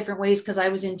all these different ways because I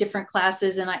was in different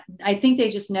classes. And I think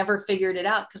they just never figured it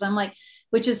out, because I'm like,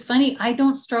 which is funny, I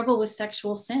don't struggle with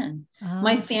sexual sin.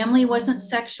 My family wasn't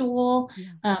sexual.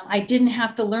 I didn't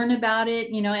have to learn about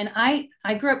it, and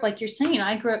I grew up, like you're saying,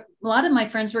 a lot of my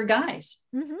friends were guys.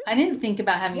 Mm-hmm. I didn't think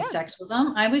about having sex with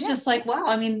them. I was just like, wow.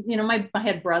 I mean, I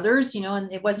had brothers,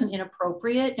 and it wasn't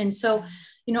inappropriate. And so,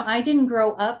 I didn't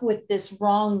grow up with this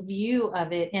wrong view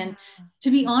of it. And to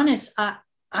be honest,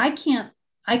 I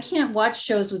can't watch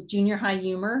shows with junior high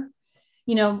humor,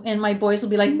 and my boys will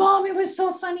be like, Mom, it was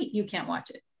so funny. You can't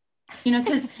watch it,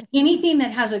 because anything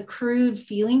that has a crude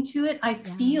feeling to it, I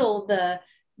feel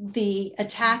the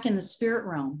attack in the spirit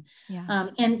realm.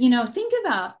 And, think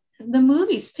about the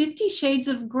movies, 50 Shades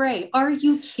of Grey. Are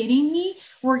you kidding me?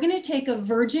 We're going to take a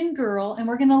virgin girl and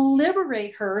we're going to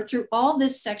liberate her through all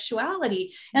this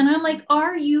sexuality. And I'm like,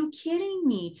 are you kidding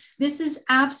me? This is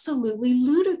absolutely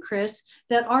ludicrous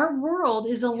that our world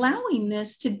is allowing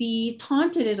this to be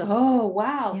taunted as, oh,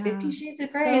 wow, 50 Shades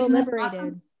of Grey. So Isn't this liberated.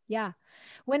 awesome? Yeah.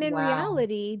 When in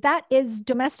reality, that is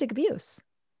domestic abuse.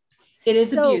 It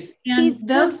is abuse. And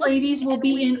those ladies will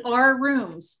be in our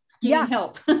rooms getting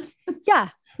help. Yeah.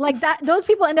 Like that, those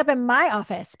people end up in my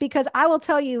office, because I will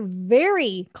tell you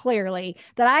very clearly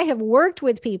that I have worked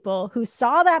with people who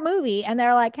saw that movie and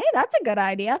they're like, hey, that's a good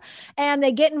idea. And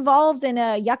they get involved in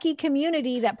a yucky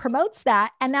community that promotes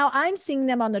that. And now I'm seeing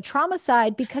them on the trauma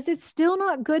side, because it's still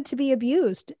not good to be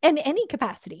abused in any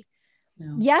capacity.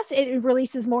 No. Yes, it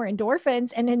releases more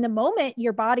endorphins. And in the moment,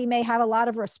 your body may have a lot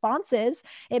of responses.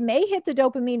 It may hit the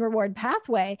dopamine reward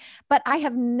pathway, but I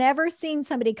have never seen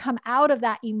somebody come out of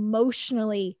that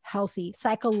emotionally healthy,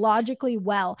 psychologically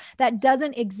well. That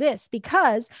doesn't exist,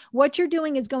 because what you're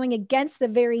doing is going against the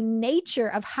very nature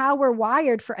of how we're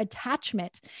wired for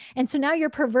attachment. And so now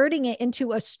you're perverting it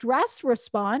into a stress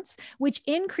response, which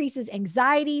increases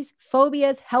anxieties,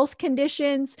 phobias, health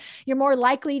conditions. You're more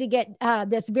likely to get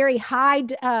this very high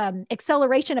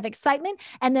acceleration of excitement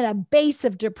and then a base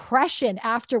of depression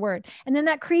afterward. And then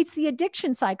that creates the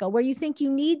addiction cycle where you think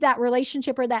you need that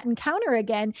relationship or that encounter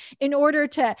again in order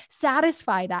to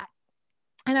satisfy that.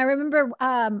 And I remember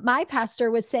my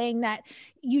pastor was saying that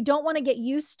you don't want to get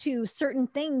used to certain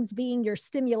things being your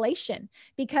stimulation,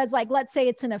 because, like, let's say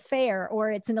it's an affair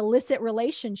or it's an illicit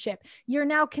relationship. You're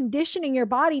now conditioning your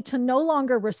body to no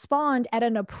longer respond at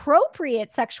an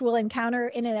appropriate sexual encounter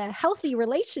in a healthy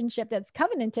relationship that's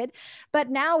covenanted.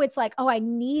 But now it's like, oh, I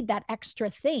need that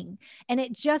extra thing. And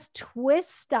it just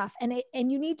twists stuff. And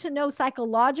you need to know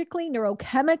psychologically,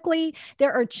 neurochemically,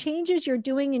 there are changes you're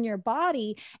doing in your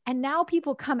body. And now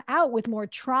people come out with more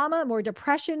trauma, more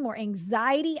depression, more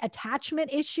anxiety, attachment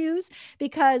issues,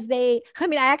 because I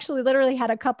actually literally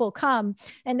had a couple come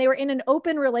and they were in an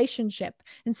open relationship.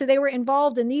 And so they were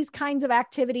involved in these kinds of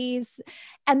activities.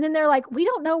 And then they're like, we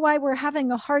don't know why we're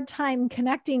having a hard time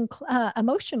connecting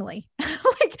emotionally.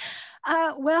 Like,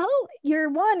 well, you're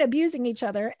one, abusing each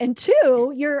other, and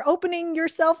two, you're opening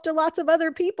yourself to lots of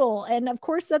other people. And of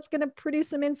course, that's going to produce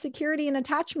some insecurity and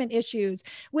attachment issues,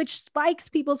 which spikes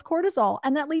people's cortisol.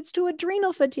 And that leads to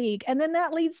adrenal fatigue. And then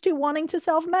that leads to wanting to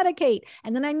self-medicate.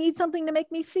 And then I need something to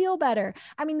make me feel better.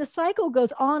 I mean, the cycle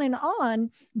goes on and on.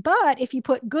 But if you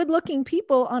put good-looking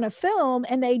people on a film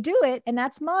and they do it, and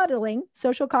that's modeling,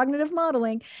 social cognitive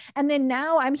modeling. And then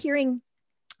now I'm hearing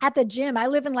at the gym. I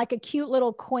live in like a cute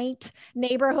little quaint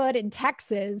neighborhood in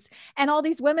Texas. And all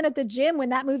these women at the gym, when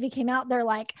that movie came out, they're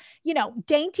like, you know,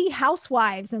 dainty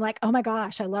housewives and like, oh my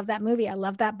gosh, I love that movie. I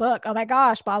love that book. Oh my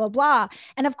gosh, blah, blah, blah.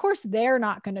 And of course, they're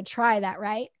not going to try that,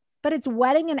 right? But it's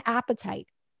whetting an appetite.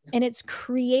 And it's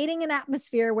creating an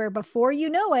atmosphere where before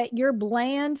you know it, your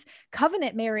bland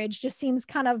covenant marriage just seems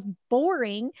kind of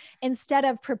boring instead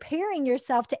of preparing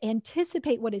yourself to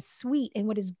anticipate what is sweet and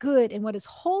what is good and what is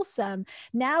wholesome.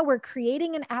 Now we're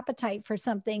creating an appetite for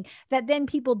something that then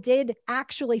people did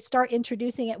actually start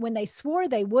introducing it when they swore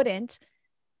they wouldn't.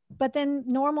 But then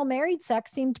normal married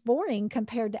sex seemed boring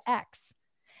compared to X.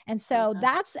 And so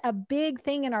that's a big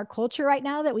thing in our culture right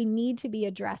now that we need to be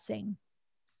addressing.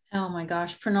 Oh my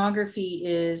gosh, pornography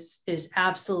is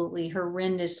absolutely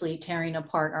horrendously tearing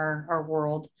apart our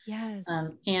world. Yes.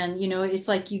 And you know, it's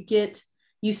like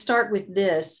you start with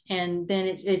this, and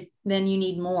then then you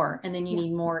need more, and then you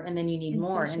need more, and then you need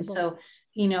more. And so,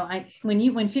 you know,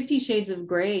 when 50 Shades of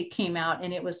Grey came out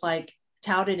and it was like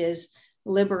touted as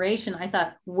liberation, I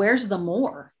thought, where's the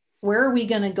more? Where are we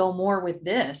going to go more with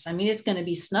this? I mean, it's going to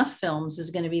be snuff films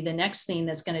is going to be the next thing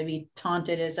that's going to be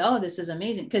taunted as, oh, this is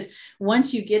amazing. Because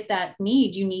once you get that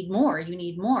need, you need more.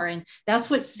 And that's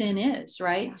what sin is,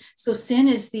 right? Yeah. So sin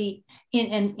is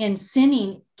and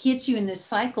sinning gets you in this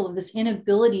cycle of this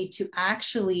inability to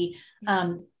actually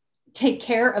take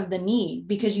care of the need,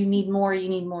 because you need more.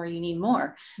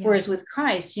 Yeah. Whereas with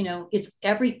Christ, you know, it's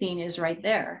everything is right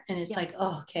there. And it's like,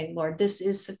 oh, okay, Lord, this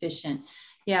is sufficient.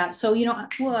 Yeah. So, you know,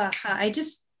 I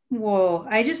just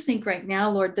think right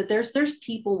now, Lord, that there's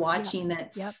people watching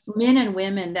that men and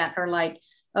women that are like,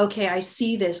 okay, I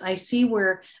see this. I see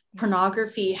where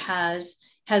pornography has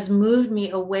moved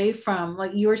me away from,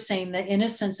 like you were saying, the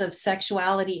innocence of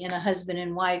sexuality in a husband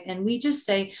and wife. And we just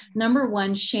say, number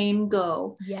one, shame,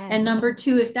 go. Yes. And number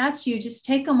two, if that's you, just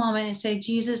take a moment and say,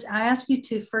 Jesus, I ask you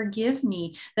to forgive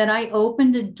me that I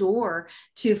opened a door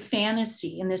to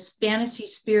fantasy and this fantasy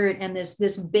spirit and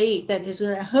this bait that has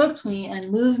hooked me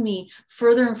and moved me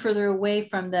further and further away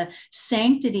from the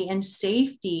sanctity and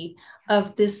safety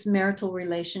of this marital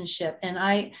relationship. And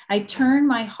I turn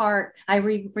my heart, I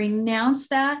renounce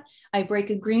that. I break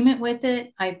agreement with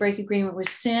it. I break agreement with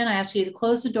sin. I ask you to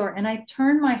close the door, and I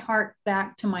turn my heart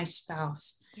back to my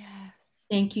spouse. Yes.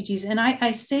 Thank you, Jesus. And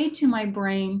I say to my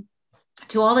brain,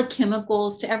 to all the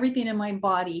chemicals, to everything in my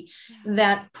body,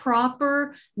 that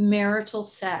proper marital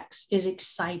sex is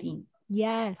exciting.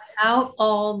 Yes. Without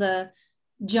all the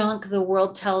junk the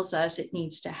world tells us it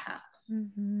needs to have.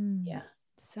 Mm-hmm. Yeah.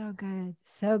 So good.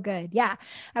 So good. Yeah.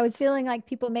 I was feeling like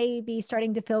people may be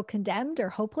starting to feel condemned or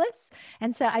hopeless.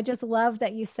 And so I just love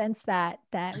that you sense that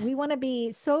we want to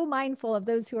be so mindful of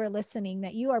those who are listening,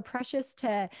 that you are precious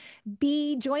to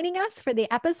be joining us for the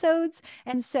episodes.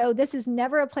 And so this is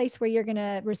never a place where you're going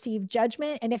to receive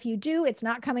judgment. And if you do, it's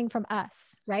not coming from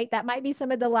us, right? That might be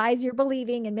some of the lies you're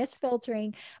believing and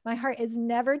misfiltering. My heart is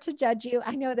never to judge you.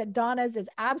 I know that Dawna's is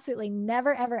absolutely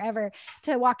never, ever, ever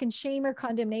to walk in shame or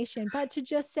condemnation, but to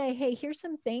just say, hey, here's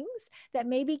some things that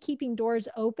may be keeping doors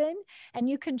open, and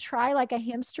you can try like a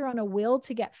hamster on a wheel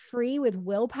to get free with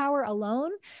willpower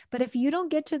alone. But if you don't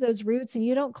get to those roots and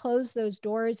you don't close those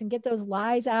doors and get those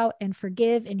lies out and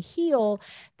forgive and heal,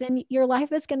 then your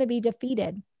life is going to be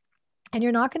defeated. And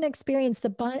you're not going to experience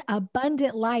the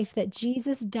abundant life that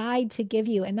Jesus died to give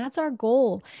you. And that's our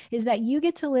goal, is that you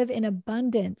get to live in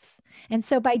abundance. And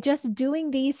so by just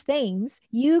doing these things,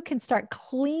 you can start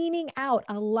cleaning out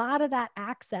a lot of that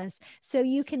access so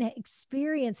you can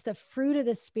experience the fruit of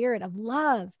the Spirit of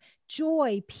love,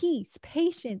 joy, peace,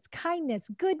 patience, kindness,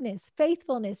 goodness,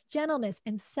 faithfulness, gentleness,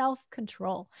 and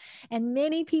self-control. And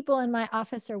many people in my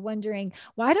office are wondering,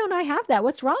 why don't I have that?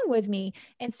 What's wrong with me?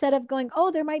 Instead of going, oh,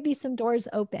 there might be some doors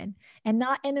open, and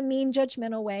not in a mean,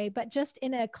 judgmental way, but just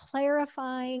in a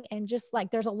clarifying, and just like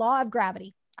there's a law of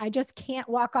gravity. I just can't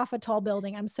walk off a tall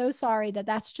building. I'm so sorry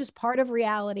that's just part of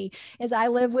reality, is I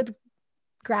live with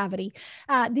gravity.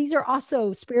 These are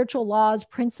also spiritual laws,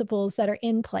 principles that are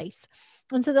in place.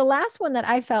 And so the last one that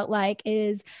I felt like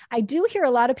is, I do hear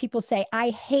a lot of people say, I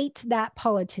hate that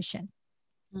politician.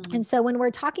 Mm-hmm. And so when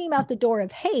we're talking about the door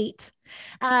of hate,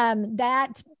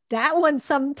 that one,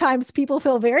 sometimes people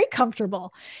feel very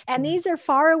comfortable. And these are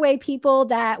far away people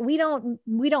that we don't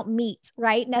meet,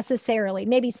 right? Necessarily.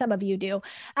 Maybe some of you do.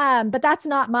 But that's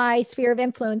not my sphere of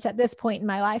influence at this point in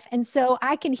my life. And so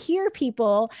I can hear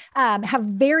people have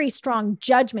very strong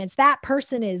judgments. That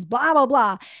person is blah, blah,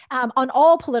 blah, on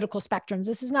all political spectrums.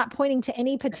 This is not pointing to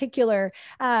any particular,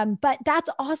 but that's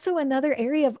also another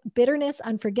area of bitterness,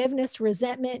 unforgiveness,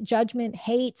 resentment, judgment,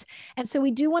 hate. And so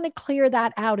we do want to clear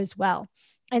that out as well.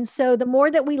 And so the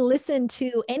more that we listen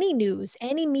to any news,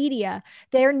 any media,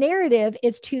 their narrative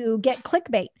is to get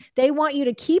clickbait. They want you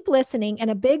to keep listening. And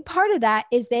a big part of that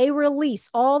is they release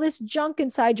all this junk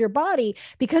inside your body,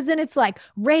 because then it's like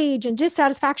rage and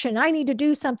dissatisfaction. I need to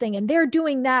do something and they're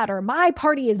doing that, or my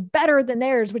party is better than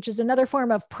theirs, which is another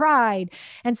form of pride.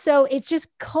 And so it's just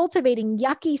cultivating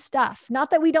yucky stuff.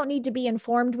 Not that we don't need to be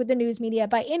informed with the news media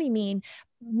by any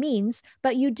means,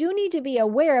 but you do need to be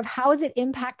aware of how is it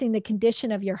impacting the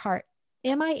condition of your heart.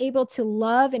 Am I able to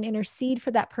love and intercede for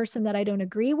that person that I don't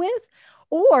agree with?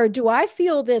 Or do I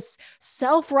feel this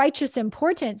self-righteous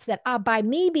importance that by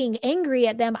me being angry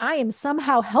at them, I am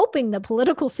somehow helping the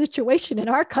political situation in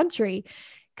our country?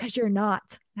 Because you're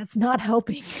not. That's not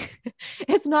helping.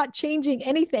 It's not changing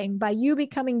anything by you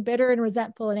becoming bitter and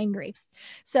resentful and angry.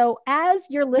 So as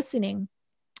you're listening,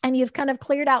 and you've kind of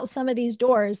cleared out some of these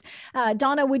doors,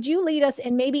 Dawna, would you lead us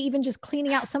in maybe even just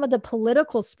cleaning out some of the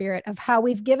political spirit of how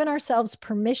we've given ourselves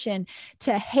permission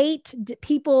to hate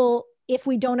people if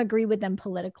we don't agree with them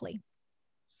politically?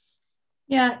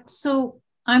 Yeah. So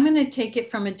I'm going to take it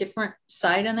from a different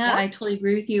side on that. Yeah. I totally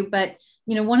agree with you. But,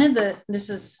 one of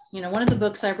the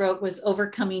books I wrote was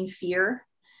Overcoming Fear.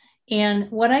 And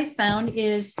what I found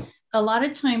is a lot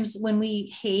of times when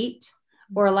we hate,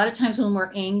 or a lot of times when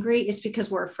we're angry, it's because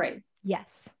we're afraid.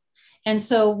 Yes. And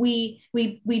so we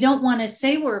don't want to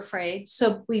say we're afraid.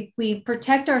 So we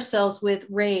protect ourselves with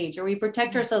rage, or we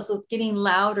protect ourselves with getting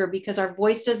louder because our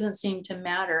voice doesn't seem to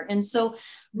matter. And so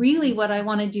really what I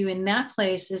want to do in that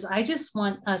place is I just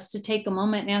want us to take a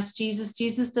moment and ask Jesus,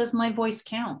 does my voice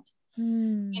count?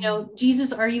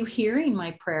 Jesus, are you hearing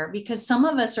my prayer? Because some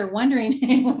of us are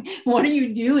wondering, what are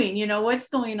you doing? What's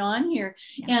going on here?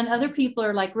 Yeah. And other people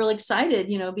are like real excited,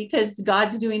 because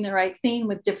God's doing the right thing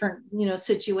with different,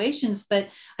 situations. But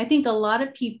I think a lot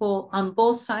of people on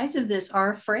both sides of this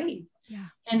are afraid. Yeah.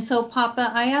 And so,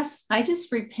 Papa, I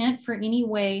just repent for any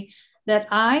way that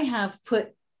I have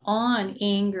put on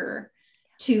anger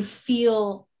to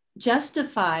feel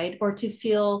justified or to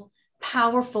feel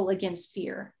powerful against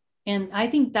fear. And I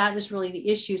think that is really the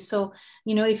issue. So,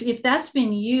 if that's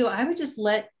been you, I would just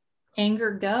let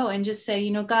anger go and just say,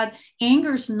 God,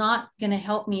 anger's not going to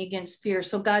help me against fear.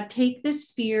 So God, take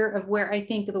this fear of where I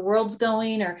think the world's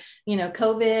going, or,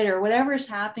 COVID or whatever is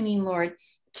happening, Lord,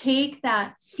 take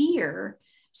that fear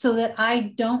so that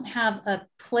I don't have a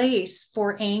place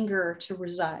for anger to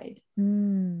reside.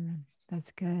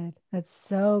 That's good. That's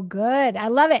so good. I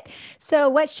love it. So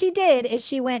what she did is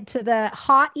she went to the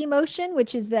hot emotion,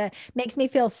 which is makes me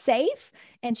feel safe.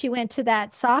 And she went to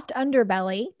that soft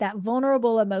underbelly, that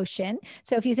vulnerable emotion.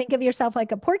 So if you think of yourself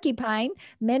like a porcupine,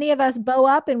 many of us bow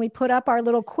up and we put up our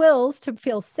little quills to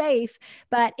feel safe.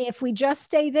 But if we just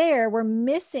stay there, we're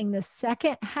missing the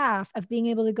second half of being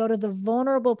able to go to the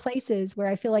vulnerable places where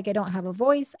I feel like I don't have a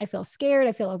voice. I feel scared.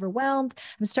 I feel overwhelmed.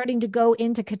 I'm starting to go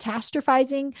into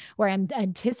catastrophizing, where I'm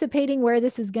anticipating where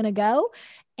this is going to go.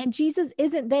 And Jesus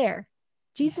isn't there.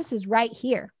 Jesus is right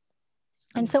here.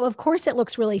 And so, of course, it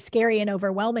looks really scary and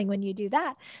overwhelming when you do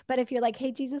that. But if you're like,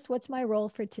 hey, Jesus, what's my role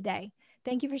for today?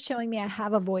 Thank you for showing me I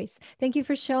have a voice. Thank you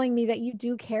for showing me that you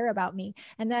do care about me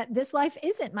and that this life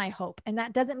isn't my hope. And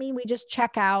that doesn't mean we just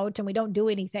check out and we don't do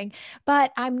anything.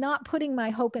 But I'm not putting my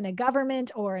hope in a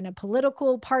government or in a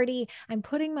political party. I'm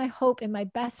putting my hope in my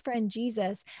best friend,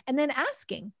 Jesus, and then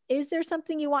asking, is there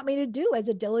something you want me to do as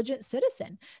a diligent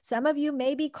citizen? Some of you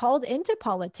may be called into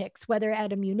politics, whether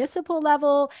at a municipal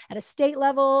level, at a state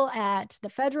level, at the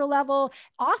federal level.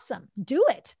 Awesome. Do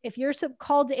it. If you're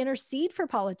called to intercede for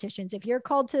politicians, if you're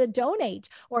called to donate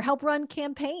or help run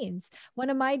campaigns. One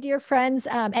of my dear friends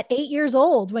at 8 years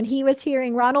old, when he was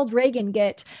hearing Ronald Reagan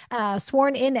get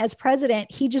sworn in as president,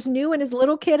 he just knew in his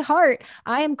little kid heart,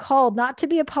 I am called not to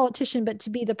be a politician, but to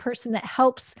be the person that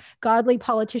helps godly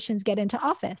politicians get into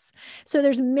office. So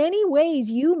there's many ways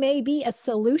you may be a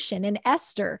solution, an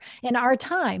Esther in our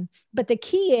time, but the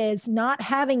key is not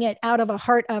having it out of a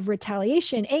heart of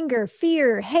retaliation, anger,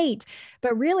 fear, hate,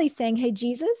 but really saying, hey,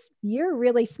 Jesus, you're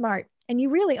really smart. And you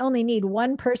really only need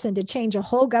one person to change a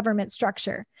whole government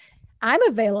structure. I'm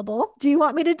available. Do you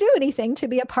want me to do anything to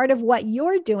be a part of what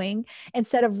you're doing,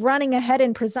 instead of running ahead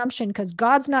in presumption because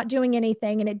God's not doing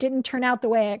anything and it didn't turn out the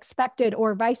way I expected,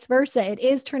 or vice versa, it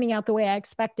is turning out the way I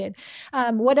expected.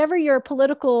 Whatever your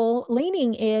political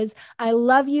leaning is, I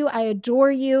love you. I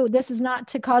adore you. This is not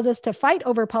to cause us to fight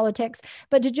over politics,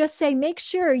 but to just say, make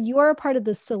sure you are a part of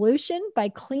the solution by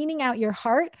cleaning out your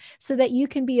heart so that you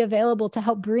can be available to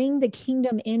help bring the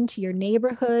kingdom into your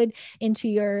neighborhood, into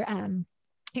your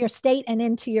your state and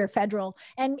into your federal.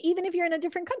 And even if you're in a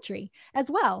different country as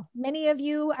well, many of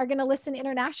you are going to listen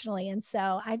internationally. And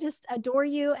so I just adore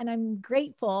you. And I'm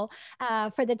grateful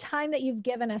for the time that you've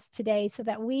given us today so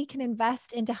that we can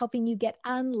invest into helping you get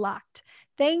unlocked.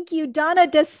 Thank you, Dawna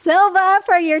De Silva,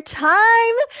 for your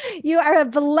time. You are a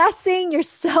blessing. You're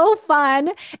so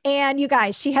fun. And you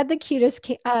guys, she had the cutest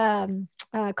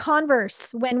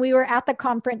Converse when we were at the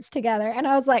conference together. And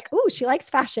I was like, oh, she likes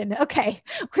fashion. Okay,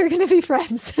 we're going to be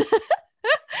friends.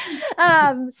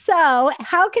 So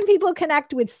how can people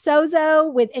connect with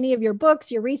Sozo, with any of your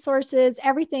books, your resources,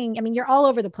 everything? I mean, you're all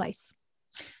over the place.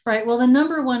 Right. Well, the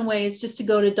number one way is just to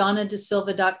go to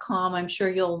dawnadesilva.com. I'm sure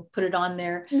you'll put it on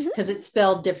there because it's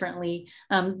spelled differently.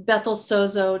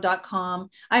 bethelsozo.com.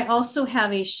 I also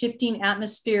have a Shifting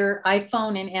Atmosphere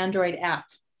iPhone and Android app.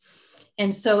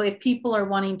 And so if people are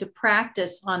wanting to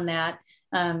practice on that,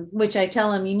 which I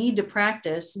tell them you need to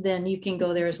practice, then you can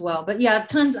go there as well. But yeah,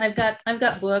 tons. I've got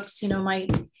books,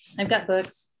 I've got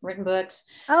books, written books.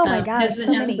 Oh my God.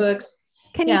 Husband has books.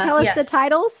 Can you tell us the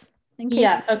titles?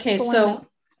 Yeah. Okay. So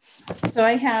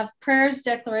I have Prayers,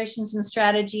 Declarations, and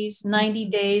Strategies, 90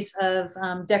 days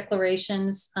of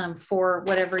declarations for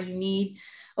whatever you need,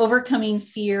 Overcoming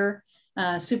Fear,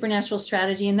 Supernatural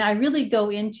Strategy. And I really go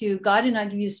into God did not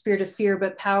give you the spirit of fear,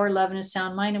 but power, love, and a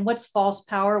sound mind. And what's false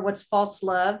power, what's false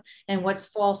love, and what's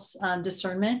false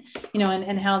discernment,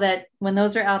 and how that when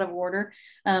those are out of order.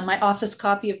 My office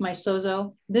copy of my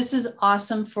Sozo. This is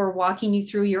awesome for walking you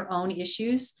through your own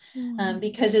issues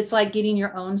because it's like getting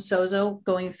your own Sozo,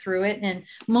 going through it. And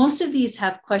most of these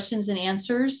have questions and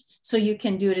answers, so you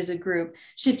can do it as a group.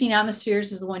 Shifting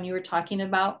Atmospheres is the one you were talking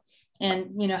about.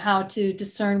 And, how to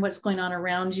discern what's going on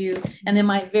around you. And then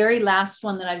my very last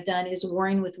one that I've done is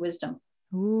Warring with Wisdom.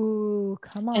 Ooh,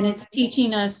 come on. And it's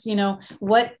teaching us,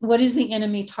 what is the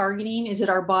enemy targeting? Is it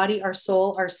our body, our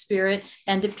soul, our spirit?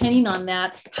 And depending on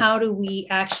that, how do we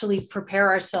actually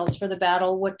prepare ourselves for the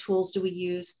battle? What tools do we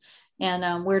use?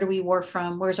 And where do we war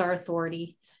from? Where's our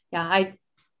authority? Yeah,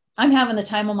 I'm having the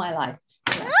time of my life.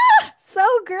 So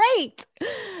great.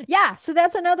 Yeah. So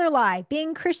that's another lie.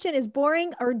 Being Christian is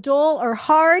boring or dull or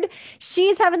hard.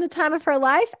 She's having the time of her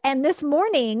life. And this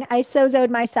morning I sozoed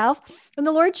myself and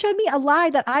the Lord showed me a lie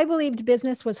that I believed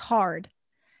business was hard.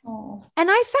 Oh. And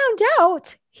I found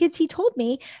out, he told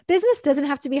me business doesn't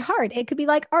have to be hard. It could be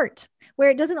like art where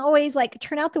it doesn't always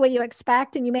turn out the way you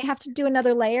expect. And you may have to do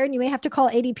another layer and you may have to call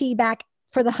ADP back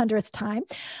for the 100th time,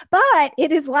 but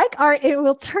it is like art. It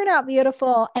will turn out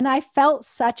beautiful. And I felt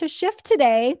such a shift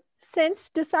today since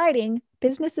deciding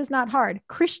business is not hard.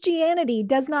 Christianity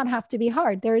does not have to be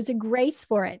hard. There is a grace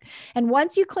for it. And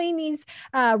once you clean these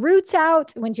roots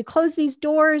out, once you close these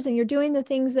doors and you're doing the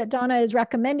things that Dawna is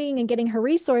recommending and getting her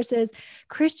resources,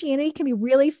 Christianity can be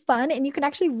really fun and you can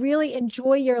actually really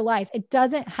enjoy your life. It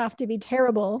doesn't have to be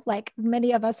terrible like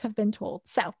many of us have been told.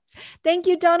 So thank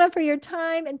you, Dawna, for your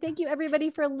time. And thank you,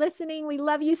 everybody, for listening. We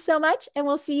love you so much. And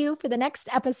we'll see you for the next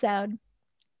episode.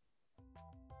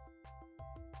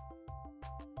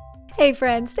 Hey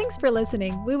friends, thanks for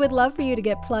listening. We would love for you to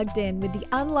get plugged in with the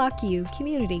Unlock You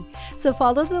community. So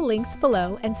follow the links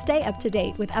below and stay up to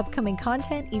date with upcoming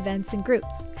content, events, and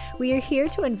groups. We are here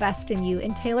to invest in you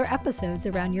and tailor episodes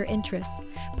around your interests.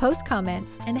 Post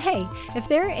comments, and hey, if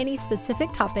there are any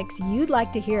specific topics you'd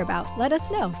like to hear about, let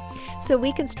us know so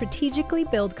we can strategically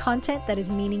build content that is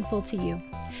meaningful to you.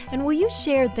 And will you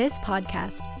share this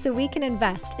podcast so we can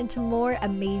invest into more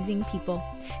amazing people?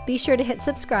 Be sure to hit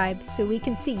subscribe so we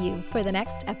can see you for the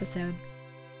next episode.